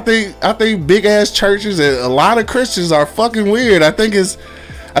weird. I think big ass churches and a lot of Christians are fucking weird. I think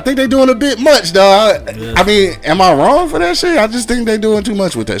they doing a bit much, dog. Yeah. I mean, am I wrong for that shit? I just think they doing too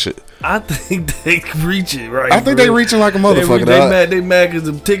much with that shit. I think they reaching right. I think they reaching like a motherfucker. They mad because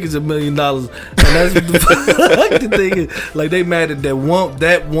the tickets $1 million, and that's what the thing is. Like they mad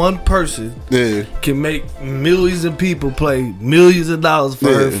that one person can make millions of people play millions of dollars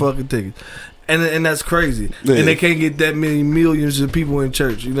for her fucking tickets. And that's crazy. Yeah. And they can't get that many millions of people in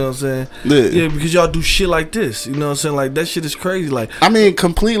church. You know what I'm saying? Yeah, because y'all do shit like this. You know what I'm saying? Like that shit is crazy. Like I mean,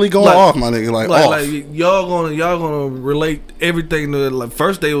 completely going off, my nigga. Like off. Like y'all gonna relate everything to like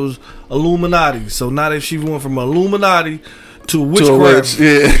first they was Illuminati. So now that she went from Illuminati to witchcraft.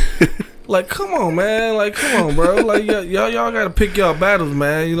 Yeah. Like, come on, man. Like, come on, bro. Like, y'all gotta pick y'all battles,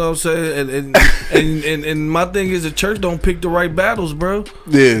 man. You know what I'm saying? And my thing is, the church don't pick the right battles, bro.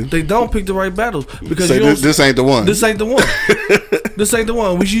 Yeah, they don't pick the right battles because this ain't the one. This ain't the one. This ain't the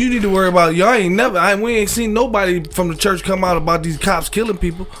one. Which you need to worry about. Y'all ain't never. We ain't seen nobody from the church come out about these cops killing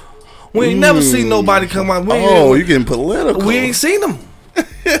people. We ain't never seen nobody come out. You getting political? We ain't seen them.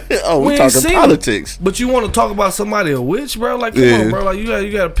 We talking politics. But you want to talk about somebody a witch, bro? Like, come on, bro. Like,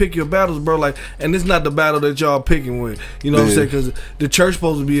 you got to pick your battles, bro. Like, and it's not the battle that y'all picking with. You know what I'm saying? Because the church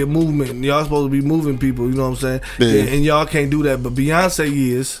supposed to be a movement, and y'all supposed to be moving people. You know what I'm saying? And y'all can't do that. But Beyonce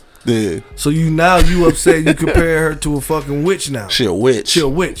is. Yeah. So you upset? You compare her to a fucking witch now? She a witch. A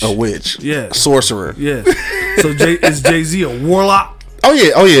witch. Yeah. A sorcerer. Yeah. So is Jay-Z a warlock? Oh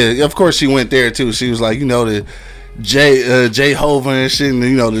yeah. Of course she went there too. She was like, Jehovah and shit, and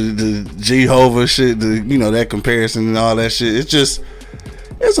the Jehovah shit, that comparison and all that shit.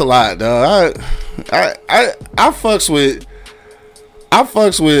 It's a lot, dog. I fucks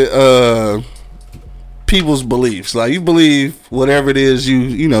with people's beliefs. Like, you believe whatever it is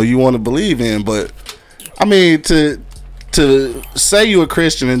you want to believe in, but I mean, to say you a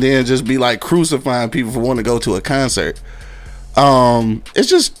Christian and then just be like crucifying people for wanting to go to a concert, it's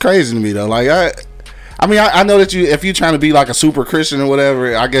just crazy to me though. Like, I mean, I know that if you're trying to be like a super Christian or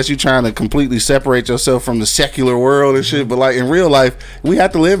whatever, I guess you're trying to completely separate yourself from the secular world and shit. But like in real life, we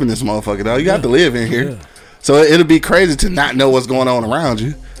have to live in this motherfucker, though. You have to live in here. Yeah. So it'll be crazy to not know what's going on around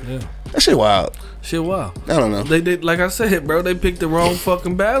you. Yeah. That shit wild. Shit wild. I don't know. They like I said, bro, they picked the wrong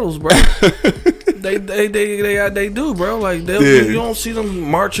fucking battles, bro. they do, bro. Like you don't see them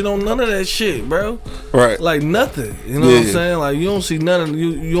marching on none of that shit, bro. Right. Like nothing. You know what I'm saying? Like you don't see none of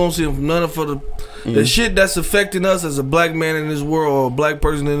you don't see none of for the shit that's affecting us as a black man in this world or a black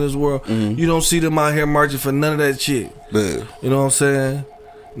person in this world. You don't see them out here marching for none of that shit. Yeah. You know what I'm saying?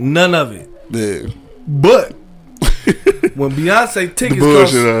 None of it. Yeah. But when Beyonce tickets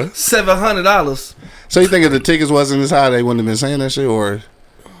cost $700, so you think if the tickets wasn't as high, they wouldn't have been saying that shit, or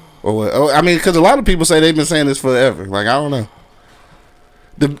what? I mean, because a lot of people say they've been saying this forever. Like, I don't know.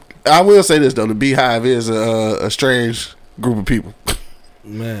 I will say this though: the Beehive is a strange group of people.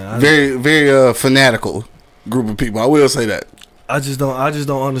 Man, very, very fanatical group of people. I will say that. I just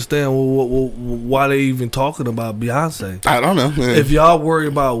don't understand why they even talking about Beyonce. I don't know. Man. If y'all worry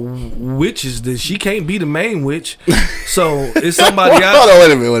about witches, then she can't be the main witch. So it's somebody else. Hold on,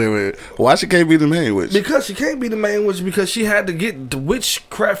 wait a minute. Why she can't be the main witch? Because she can't be the main witch because she had to get the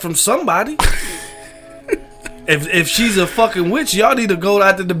witchcraft from somebody. If she's a fucking witch, y'all need to go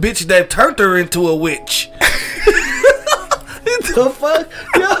after the bitch that turned her into a witch. What the fuck?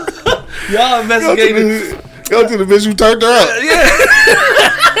 Y'all investigating. Go to the bitch who turned her out. Yeah.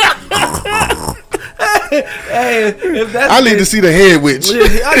 Hey, if that's I need to see the head witch.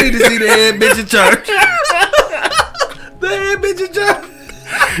 I need to see the head bitch in church. The head bitch in church.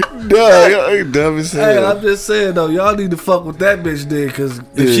 Duh, y'all ain't dumb as hell. Hey, I'm just saying though, y'all need to fuck with that bitch then, because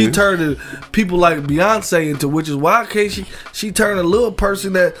if she turned people like Beyonce into witches, why can't she turn a little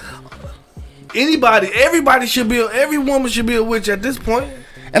person that every woman should be a witch at this point.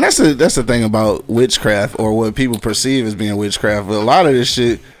 And that's the thing about witchcraft, or what people perceive as being witchcraft. But a lot of this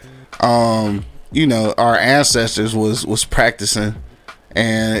shit, our ancestors was practicing,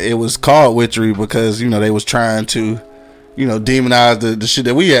 and it was called witchery because they was trying to, demonize the shit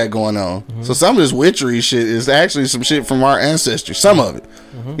that we had going on. Mm-hmm. So some of this witchery shit is actually some shit from our ancestors. Some of it,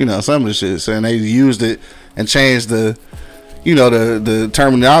 some of the shit, and they used it and changed the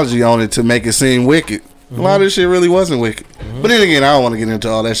terminology on it to make it seem wicked. A lot of this shit really wasn't wicked. But then again, I don't want to get into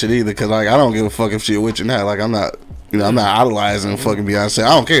all that shit either, because like I don't give a fuck if she a witch or not. Like I'm not idolizing fucking Beyonce.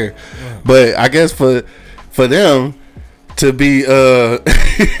 I don't care. But I guess for them to be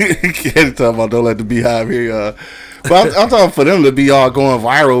can't talk about don't let the Beehive hear y'all. But I'm talking for them to be all going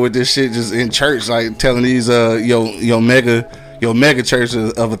viral with this shit just in church, like telling these your mega church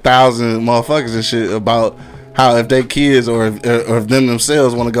of 1,000 motherfuckers and shit about how if they kids or if them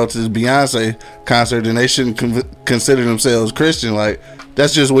themselves want to go to this Beyonce concert, then they shouldn't consider themselves Christian. Like,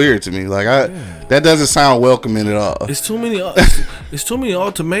 that's just weird to me. Like, that doesn't sound welcoming at all. It's too many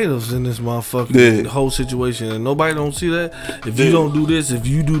ultimatums in this motherfucking whole situation, and nobody don't see that. If you don't do this, if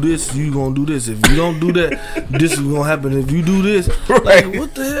you do this, you gonna do this. If you don't do that, this is gonna happen. If you do this, like,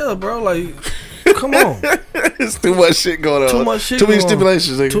 what the hell, bro? Like, come on. It's too much shit going on. Too much shit. Too many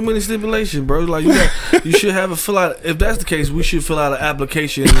stipulations. Nigga. Too many stipulations, bro. Like you should have a fill out. If that's the case, we should fill out an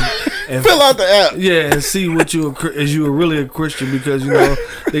application and fill out the app. Yeah, and see what you are really a Christian, because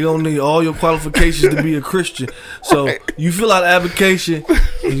they gonna need all your qualifications to be a Christian. So you fill out an application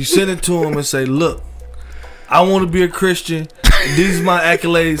and you send it to them and say, "Look, I want to be a Christian. These are my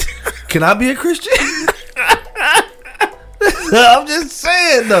accolades. Can I be a Christian?" I'm just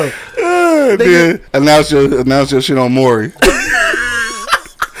saying though. Announce your shit on Maury.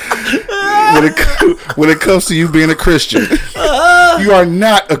 When it comes to you being a Christian, you are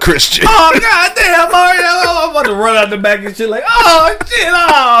not a Christian. Oh god damn, Maury! I'm about to run out the back and shit like, oh shit,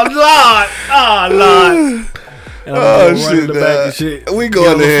 oh Lord. And I'm shit, the back and shit. We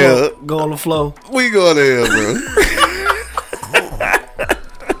going to hell. Go on the flow. We going to hell, bro.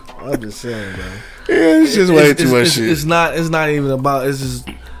 I'm just saying, bro. Yeah, it's just way too much shit. It's not even about. It's just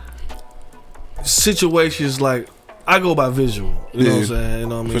situations like I go by visual. You know what I'm saying? You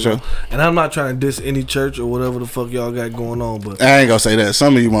know what I mean? For sure. And I'm not trying to diss any church or whatever the fuck y'all got going on, but I ain't gonna say that.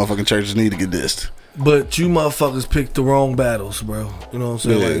 Some of you motherfucking churches need to get dissed. But you motherfuckers picked the wrong battles, bro. You know what I'm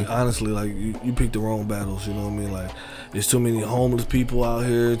saying? Yeah. Like, honestly, like, you picked the wrong battles, you know what I mean? Like, there's too many homeless people out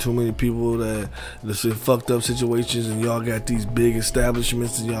here, too many people that's in fucked up situations, and y'all got these big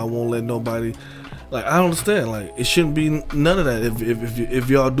establishments and y'all won't let nobody. Like, I don't understand. Like, it shouldn't be none of that. If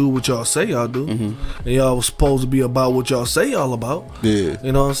y'all do what y'all say y'all do, and y'all was supposed to be about what y'all say y'all about, Yeah.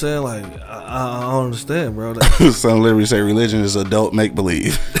 you know what I'm saying? Like, I don't understand, bro. Some literally say religion is adult make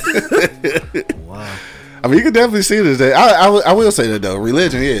believe. Wow. I mean, you can definitely see this. I will say that though.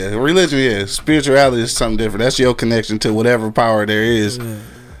 Religion, yeah. Spirituality is something different. That's your connection to whatever power there is. Yeah.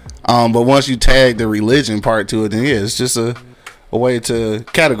 But once you tag the religion part to it, then yeah, it's just a way to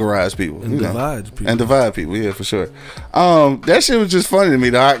categorize people And divide people. Yeah, for sure. That shit was just funny to me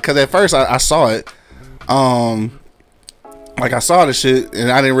though, because at first I saw it. Like I saw the shit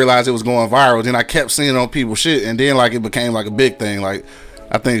and I didn't realize it was going viral. Then I kept seeing it on people's shit, and then like it became like a big thing. Like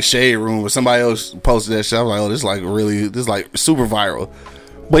I think Shade Room or somebody else posted that shit. I was like, oh, this is like super viral.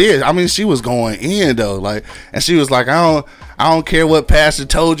 But yeah, I mean, she was going in though, like, and she was like, I don't care what pastor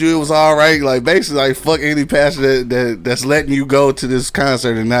told you it was all right. Like basically, like fuck any pastor that's letting you go to this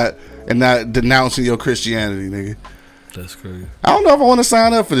concert and not denouncing your Christianity, nigga. That's crazy. I don't know if I want to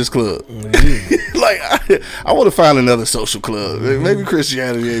sign up for this club. Yeah. Like I want to find another social club. Maybe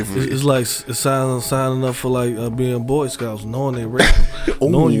Christianity ain't for me. It's like signing up for like being Boy Scouts, knowing they racial,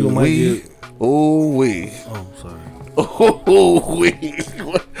 knowing you might get. Oh wee. Oh, sorry. Oh wee.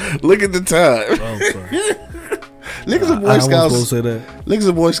 Look at the time. Oh, sorry. Niggas and Boy I Scouts. was supposed to say that, Niggas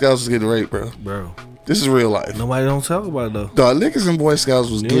and Boy Scouts was getting raped, bro. bro. This is real life. Nobody don't talk about it though. Dog, niggas and Boy Scouts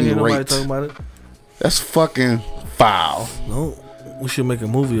was You don't hear getting nobody raped. talking about it. That's fucking foul. No, we should make a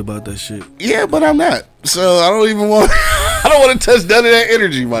movie about that shit. Yeah, but I'm not. So I don't even want. I don't want to touch none of that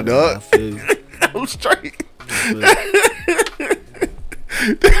energy, my I dog. feel you. I'm straight. I feel you.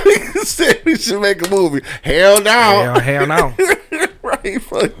 Said we should make a movie. Hell no. Hell no. Right?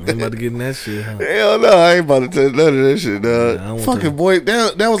 Fuck I'm that. about to get in that shit, huh? Hell no, I ain't about to touch none of that shit, dog. Yeah, I won't fucking touch- boy,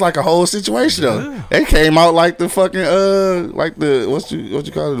 that was like a whole situation though. Yeah. They came out like the fucking like the what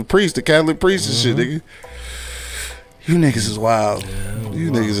you call it, the priest, the Catholic priest and shit, nigga. You niggas is wild. You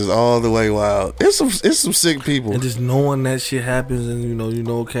niggas is all the way wild. It's some sick people. And just knowing that shit happens, and you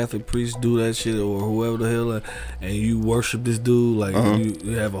know Catholic priests do that shit, or whoever the hell, and you worship this dude, like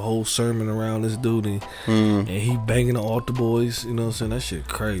you have a whole sermon around this dude, and he banging the altar boys. You know what I'm saying? That shit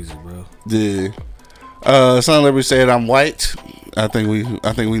crazy, bro. Yeah. Son Liberty said I'm white. I think we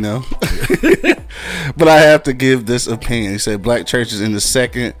know. But I have to give this opinion. He said black churches is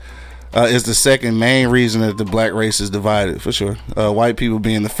the second main reason that the black race is divided, for sure. White people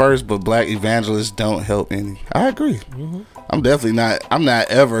being the first, but black evangelists don't help any. I agree. I'm definitely not. I'm not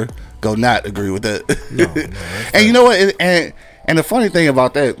ever gonna not agree with that. No, and you know what? And the funny thing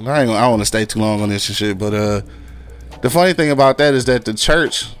about that, I don't want to stay too long on this and shit, but the funny thing about that is that the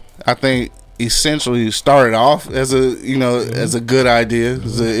church, I think, essentially started off as a good idea.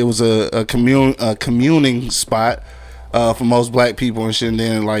 It was a communing spot. For most black people and shit, and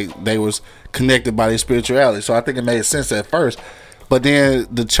then like they was connected by their spirituality. So I think it made sense at first, but then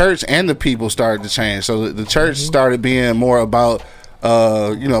the church and the people started to change. So the church started being more about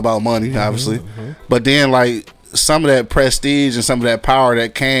about money, obviously, but then like some of that prestige and some of that power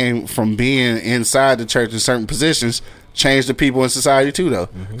that came from being inside the church in certain positions changed the people in society too, though.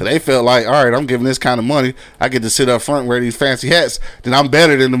 So they felt like, all right, I'm giving this kind of money, I get to sit up front and wear these fancy hats, then I'm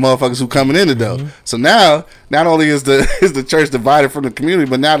better than the motherfuckers who coming in the door. So now, not only is the church divided from the community,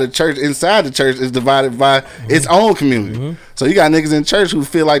 but now the church inside the church is divided by its own community. So you got niggas in church who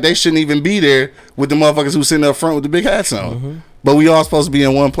feel like they shouldn't even be there with the motherfuckers who sitting up front with the big hats on. But we all supposed to be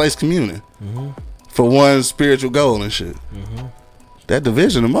in one place communing for one spiritual goal and shit. That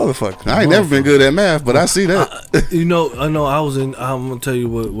division, of motherfucker. I ain't never been good at math, but I see that. I know. I'm gonna tell you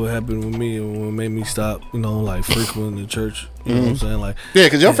what happened with me and what made me stop. Like frequenting the church. You know what I'm saying? Like, yeah,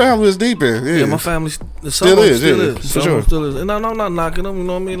 because your family was deep in. Yeah, my family still is. For sure. Still is. And I'm not knocking them. You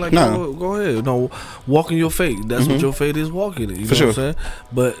know what I mean? Like, go ahead. Walk in your faith. That's what your faith is. Walking it. You know what I'm saying?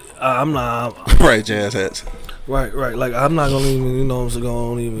 But I'm not. Right, jazz hats. Right. Like, I'm not gonna even.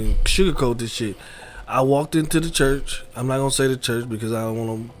 Gonna even sugarcoat this shit. I walked into the church. I'm not gonna say the church because I don't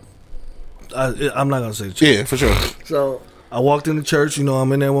want to. I'm not gonna say the church. Yeah, for sure. So I walked in the church.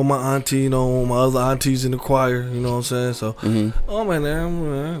 I'm in there with my auntie. My other aunties in the choir. You know what I'm saying? So I'm in there.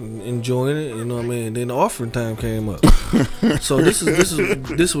 I'm enjoying it. You know what I mean? And then the offering time came up. So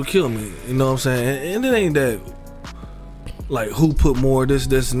this would kill me. You know what I'm saying? And it ain't that like who put more this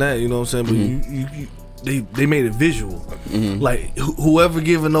and that. You know what I'm saying? But you They made it visual, like whoever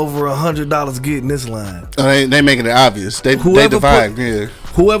giving over $100 get in this line. They making it obvious. They divide. Yeah.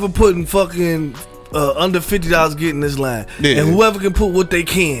 Whoever putting fucking under $50 get in this line, Yeah. and whoever can put what they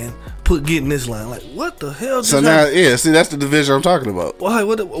can get in this line. Like, what the hell? Just So now, happened? yeah, see, that's the division I'm talking about. Why?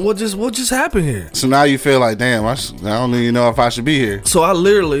 What just happened here? So now you feel like, damn, I don't even know if I should be here. So I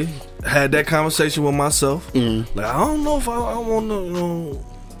literally had that conversation with myself. Mm-hmm. Like, I don't know if I want to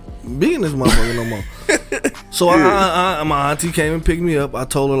be in this motherfucker no more. So my auntie came and picked me up. I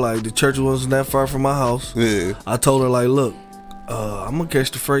told her like the church wasn't that far from my house. Yeah. I told her like, look, I'm gonna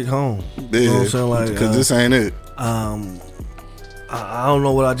catch the freight home. Yeah. You know what I'm saying? Like, because this ain't it. I don't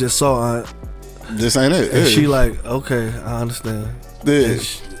know what I just saw. This ain't it. And Yeah. she like, okay, I understand. Yeah.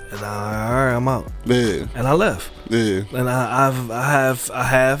 And all right, I'm out. Yeah. And I left. Yeah. And I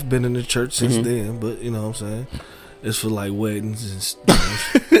have been in the church since Mm-hmm. then, but you know what I'm saying? It's for like weddings and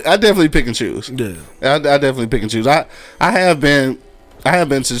stuff. I definitely pick and choose. Yeah. I definitely pick and choose. I have been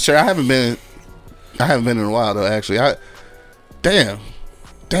to the church. I haven't been in a while though. Actually, damn,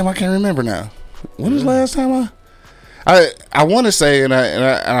 I can't remember now. When was the last time I want to say, and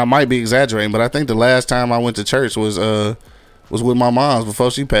I might be exaggerating, but I think the last time I went to church was with my mom's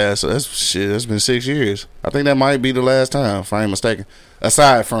before she passed. So that's been 6 years. I think that might be the last time, if I ain't mistaken.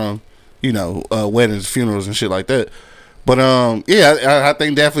 Aside from, weddings, funerals, and shit like that. But yeah, I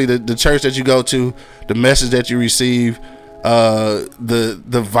think definitely the church that you go to, the message that you receive, the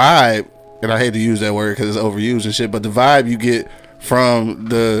vibe, and I hate to use that word because it's overused and shit, but the vibe you get from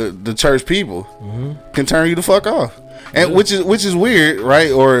the church people can turn you the fuck off, and which is weird,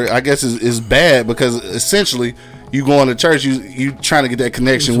 right? Or I guess is bad, because essentially you going to church, you trying to get that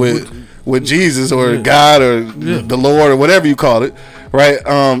connection with Jesus or God or the Lord or whatever you call it, right?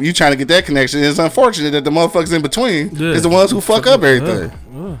 You trying to get that connection. It's unfortunate that the motherfuckers in between is the ones who fuck up everything.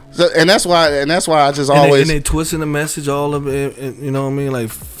 So, and that's why I just always they twisting the message all of it, you know what I mean, like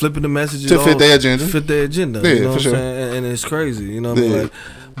flipping the messages to fit their agenda. Yeah, Yeah, you know for what sure. I'm saying? And it's crazy, you know what I mean? Yeah.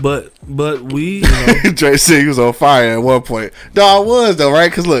 Like, but we, you know, Dre said he was on fire at one point. No, I was though, right?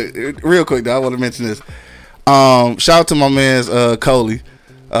 Because look, real quick though, I want to mention this. Shout out to my man's Coley.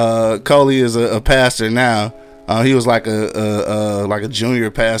 Coley is a pastor now. He was like a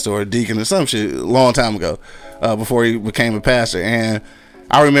junior pastor or a deacon or some shit a long time ago, before he became a pastor. And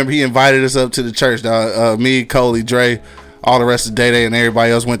I remember he invited us up to the church. Me, Coley, Dre, all the rest of Day and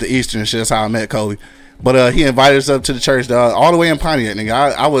everybody else went to Eastern and shit. That's how I met Coley. But he invited us up to the church, all the way in Pontiac,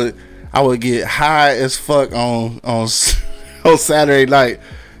 nigga. I would get high as fuck on Saturday night,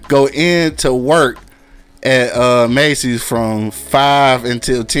 go into work at Macy's from 5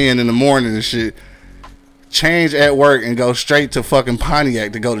 until 10 in the morning and shit, change at work and go straight to fucking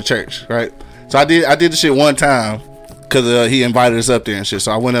Pontiac to go to church, right? So I did the shit one time because he invited us up there and shit.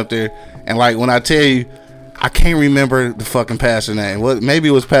 So I went up there, and like when I tell you, I can't remember the fucking pastor name. Maybe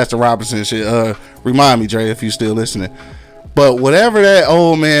it was Pastor Robinson and shit. Remind me, Dre, if you still listening. But whatever that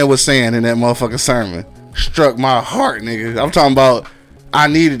old man was saying in that motherfucking sermon struck my heart, nigga. I'm talking about, I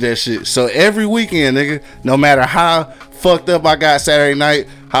needed that shit. So every weekend, nigga, no matter how fucked up I got Saturday night,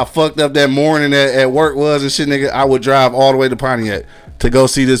 how fucked up that morning at work was and shit, nigga, I would drive all the way to Pontiac to go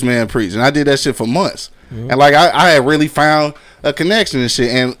see this man preach. And I did that shit for months. And like I had really found a connection and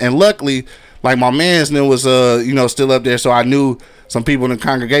shit. And luckily, like my man's name was still up there, so I knew some people in the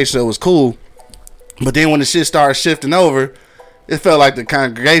congregation, so it was cool. But then when the shit started shifting over, it felt like the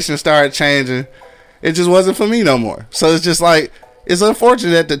congregation started changing. It just wasn't for me no more. So it's just like, it's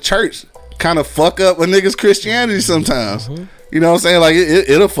unfortunate that the church kind of fuck up a nigga's Christianity sometimes. You know what I'm saying? Like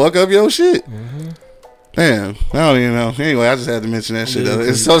it'll fuck up your shit. Damn, I don't even know. Anyway, I just had to mention that shit. Though.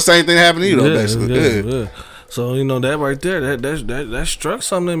 It's so same thing happened to you though, basically. Yeah. So that right there, that struck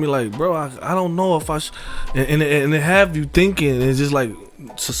something in me. Like, bro, I don't know if I and it have you thinking. It's just like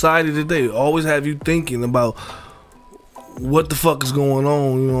society today always have you thinking about what the fuck is going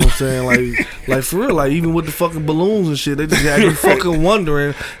on. You know what I'm saying? Like for real. Like even with the fucking balloons and shit, they just have you fucking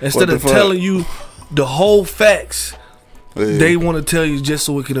wondering instead of telling you the whole facts. Yeah. They want to tell you just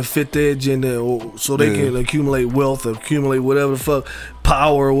so it can fit their agenda, or so they can accumulate wealth, or accumulate whatever the fuck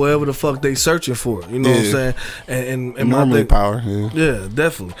power, or whatever the fuck they searching for. You know what I'm saying? And normally power. Yeah,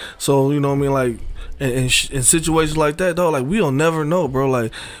 definitely. So you know what I mean, like in situations like that, though, like we'll never know, bro.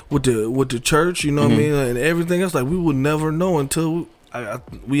 Like with the church, you know what I mean, and everything else, like we would never know until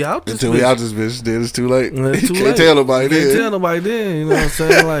we out this bitch. Then it's too late. It's too Can't late. tell nobody. Can't tell nobody then. You know what I'm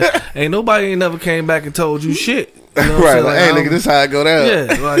saying? Like ain't never came back and told you shit. You know right, like, hey nigga, this how I go down.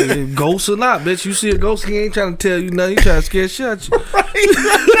 Yeah, like ghost or not, bitch. You see a ghost, he ain't trying to tell you nothing. He trying to scare shit out you.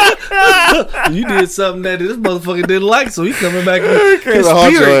 You did something that this motherfucker didn't like, so he coming back. His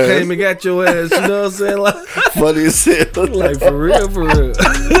spirit came and got your ass. You know what I'm saying? Like funny as hell. Like for real.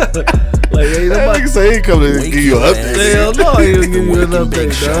 Like, ain't That nobody. nigga say he come to give you an update. Hell no, he will give you an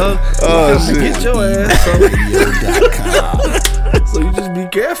update, dog. Oh, Come to shit. get your ass. So you just be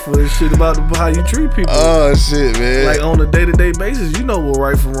careful and shit about how you treat people. Oh shit, man. Like on a day-to-day basis, you know what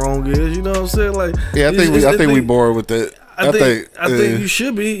right from wrong is. You know what I'm saying? Like, Yeah, I think we bored with that. I think you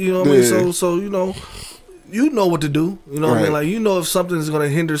should be. You know what I mean? Yeah. So you know what to do. You know what I mean? Right. Like, you know if something's gonna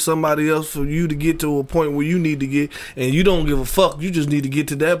hinder somebody else for you to get to a point where you need to get, and you don't give a fuck. You just need to get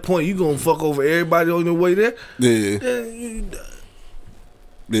to that point. You gonna fuck over everybody on your way there. Yeah. Then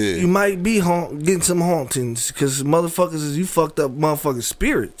Yeah. you might be getting some hauntings because motherfuckers is you fucked up motherfucking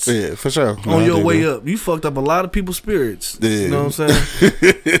spirits. Yeah, for sure. On your way up, you fucked up a lot of people's spirits. Yeah. You know what I'm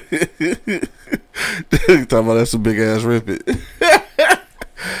saying? Talking about that's a big ass rippet.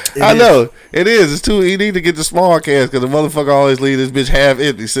 I know it is. It's too. You need to get the small cans because the motherfucker always leave this bitch half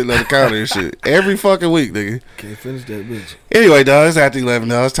empty sitting on the counter and shit every fucking week, nigga. Can't finish that bitch. Anyway, dog, it's after 11,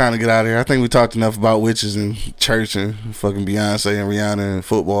 dog. It's time to get out of here. I think we talked enough about witches and church and fucking Beyonce and Rihanna and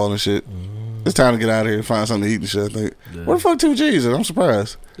football and shit. It's time to get out of here and find something to eat and shit, I think. Yeah. Where the fuck 2G's is? I'm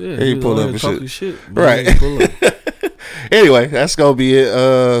surprised. Yeah, he pulled up was and shit. shit Right. he pull up. Anyway, that's gonna be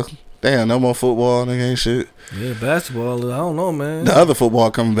it. Damn, no more football, nigga, ain't shit. Yeah, basketball. I don't know, man. The other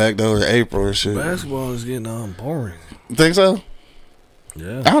football coming back though in April and shit. Basketball is getting boring. Think so?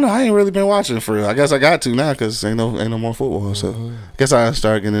 Yeah. I don't know. I ain't really been watching it for real. I guess I got to now because ain't no more football. So I guess I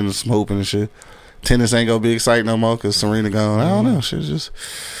start getting into some hooping and shit. Tennis ain't gonna be exciting no more because Serena gone. I don't know. Shit's just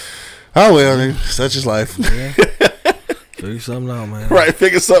oh well, nigga. Such is life. Yeah. Figure something out, man. Right,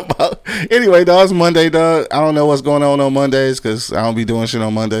 figure something out. Anyway, dog, it's Monday, dog. I don't know what's going on Mondays because I don't be doing shit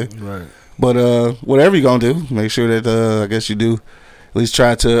on Monday. Right. But whatever you gonna do, make sure that I guess you do at least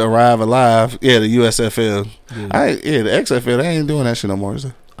try to arrive alive. Yeah, the USFL. Yeah. The XFL. They ain't doing that shit no more, is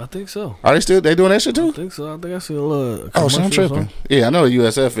they? I think so. Are they doing that shit I too? think so. I think I see a little. Oh, shit, I'm tripping. Yeah, I know the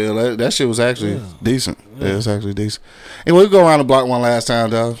USFL. That shit was actually Yeah. decent. Yeah, it's actually decent. And we'll go around the block one last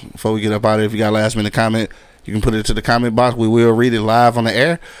time, dog, before we get up out of here. If you got a last minute comment, you can put it to the comment box. We will read it live on the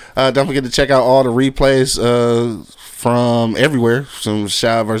air. Don't forget to check out all the replays from everywhere. Some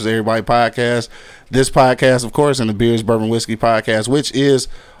Shout vs. Everybody podcast. This podcast, of course, and the Beers, Bourbon, Whiskey podcast, which is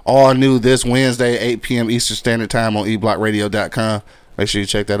all new this Wednesday, 8 p.m. Eastern Standard Time on eblockradio.com. Make sure you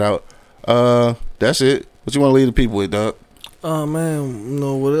check that out. That's it. What you want to leave the people with, dog? Oh man,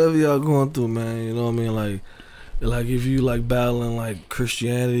 whatever y'all going through, man. You know what I mean? Like if you like battling like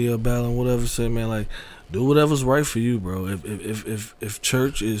Christianity or battling whatever, say man, like do whatever's right for you, bro. If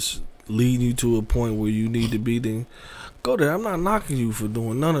church is leading you to a point where you need to be, then go there. I'm not knocking you for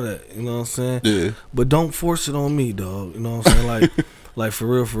doing none of that. You know what I'm saying? Yeah. But don't force it on me, dog. You know what I'm saying? Like for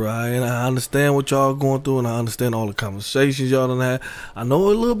real. I understand what y'all going through, and I understand all the conversations y'all done had. I know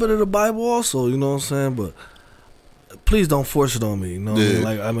a little bit of the Bible also. You know what I'm saying? But please don't force it on me. You know what I mean?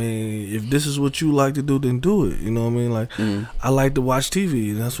 Like, I mean, if this is what you like to do, then do it. You know what I mean? Like, I like to watch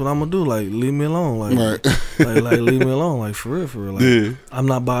TV, and that's what I'm gonna do. Like, leave me alone. Like, like leave me alone. Like, for real. Like, I'm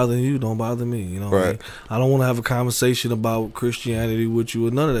not bothering you. Don't bother me. You know what I mean? I don't want to have a conversation about Christianity with you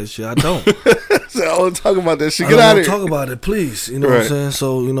or none of that shit. I don't. So I want to talk about that shit. I Get don't out wanna of here. talk about it, please. You know what I'm saying?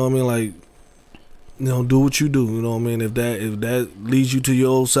 So, you know what I mean? Like, do what you do. You know what I mean? If that leads you to your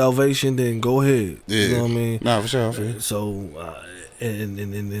old salvation, then go ahead. Yeah. You know what I mean? Nah, for sure. I feel you. So,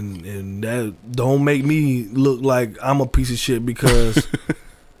 and that don't make me look like I'm a piece of shit because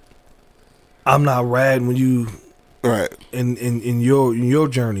I'm not riding when you Right. in your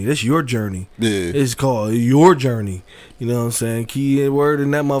journey. That's your journey. Yeah. It's called your journey. You know what I'm saying? Key word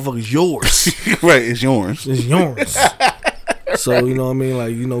in that motherfucker is yours. Right. It's yours. It's yours. So, you know what I mean?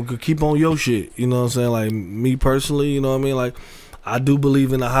 Like, keep on your shit. You know what I'm saying? Like, me personally, you know what I mean? Like, I do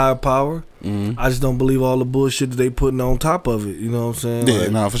believe in a higher power. I just don't believe all the bullshit that they putting on top of it. You know what I'm saying? Yeah,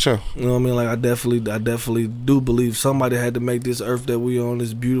 like, nah, for sure. You know what I mean? Like, I definitely do believe somebody had to make this earth that we on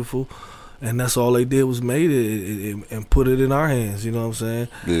is beautiful. And that's all they did was made it and put it in our hands. You know what I'm saying?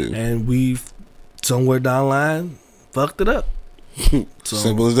 Yeah. And we, somewhere down the line, fucked it up. So,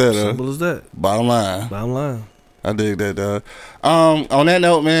 Simple as that, Simple as that. Bottom line. Bottom line. I dig that, dog. On that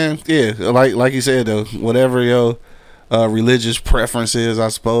note, man, yeah, like you said though, whatever your religious preference is, I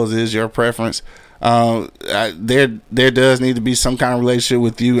suppose is your preference. There does need to be some kind of relationship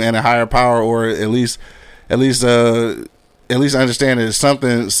with you and a higher power, or at least understand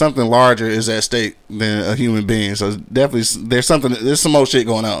that something larger is at stake than a human being. So definitely there's some more shit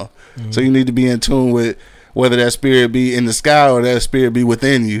going on. So you need to be in tune with whether that spirit be in the sky or that spirit be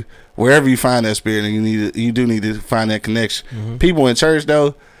within you. Wherever you find that spirit, and you do need to find that connection. People in church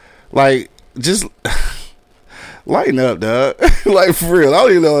though, like, just lighten up, dog. Like, for real, I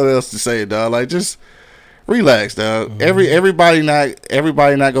don't even know what else to say, dog. Like, just relax, dog. Everybody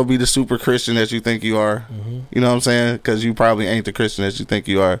not gonna be the super Christian that you think you are. You know what I'm saying? Because you probably ain't the Christian that you think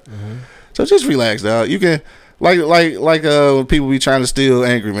you are. So just relax, dog. You can like when people be trying to steal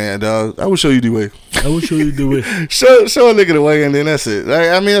Angry Man, dog. I will show you the way. I will show you the way. show a nigga the way, and then that's it.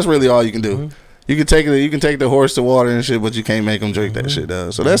 I mean, that's really all you can do. You can take the horse to water and shit, but you can't make him drink that shit,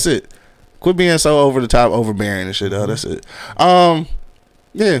 dog. So that's it. Quit being so over the top, overbearing and shit, dog. That's it.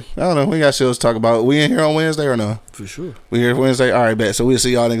 Yeah, I don't know. We got shit to talk about. We in here on Wednesday or no? For sure. We here Wednesday? All right, bet. So we'll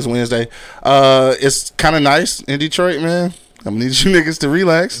see y'all niggas Wednesday. It's kind of nice in Detroit, man. I'm gonna need you niggas to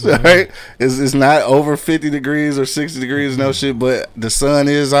relax, all right? It's not over 50 degrees or 60 degrees, no shit, but the sun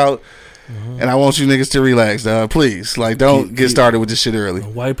is out, and I want you niggas to relax, dog. Please, like, don't get started with this shit early.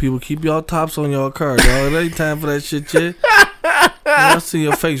 White people, keep y'all tops on y'all car, dog. It ain't time for that shit yet. I see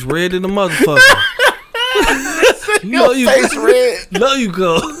your face red in the motherfucker. Your face red. No, you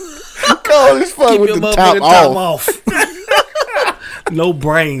go. Cold as fuck Keep with your the top off. No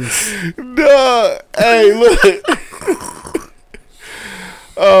brains. Duh. Hey, look.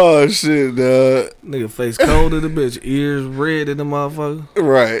 Oh, shit, dog. Nigga face cold in the bitch. Ears red in the motherfucker.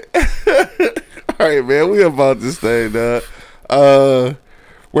 Right. All right, man. We about this thing, dog.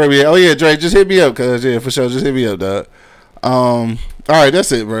 Where we at? Oh, yeah, Drake, just hit me up, cuz. Yeah, for sure. Just hit me up, dog. All right,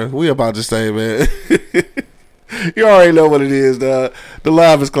 that's it, bro. We about this thing, man. You already know what it is, dog. The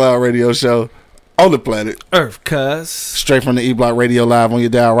Livest Cloud Radio Show on the planet Earth, cuz. straight from the E-Block Radio Live on your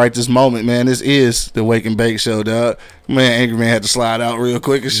dial right this moment, man. This is the Wake and Bake Show, dog. Man, Angry Man had to slide out real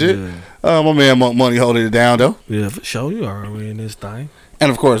quick and shit. My man Monk Money holding it down, though. Yeah, for sure. You already in this thing.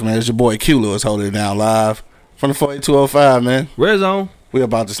 And, of course, man, it's your boy Q Lewis holding it down live from the 48205, man. Red Zone. We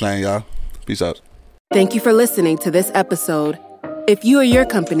about this thing, y'all. Peace out. Thank you for listening to this episode. If you or your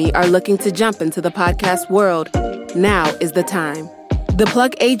company are looking to jump into the podcast world, now is the time. The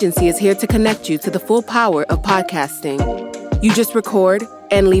Plug Agency is here to connect you to the full power of podcasting. You just record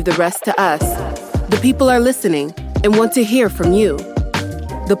and leave the rest to us. The people are listening and want to hear from you.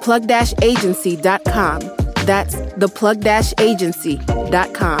 Theplug-agency.com. That's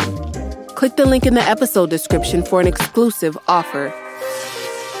theplug-agency.com. Click the link in the episode description for an exclusive offer.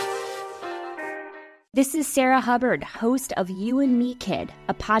 This is Sarah Hubbard, host of You and Me Kid,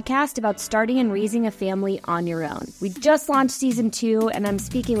 a podcast about starting and raising a family on your own. We just launched season 2, and I'm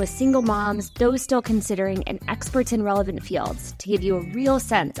speaking with single moms, those still considering, and experts in relevant fields to give you a real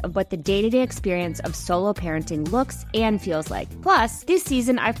sense of what the day-to-day experience of solo parenting looks and feels like. Plus, this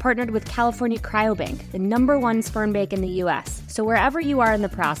season, I've partnered with California Cryobank, the #1 sperm bank in the U.S. So wherever you are in the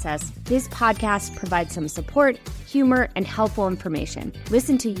process, this podcast provides some support, humor, and helpful information.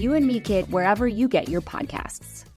 Listen to You and Me Kid wherever you get your podcasts.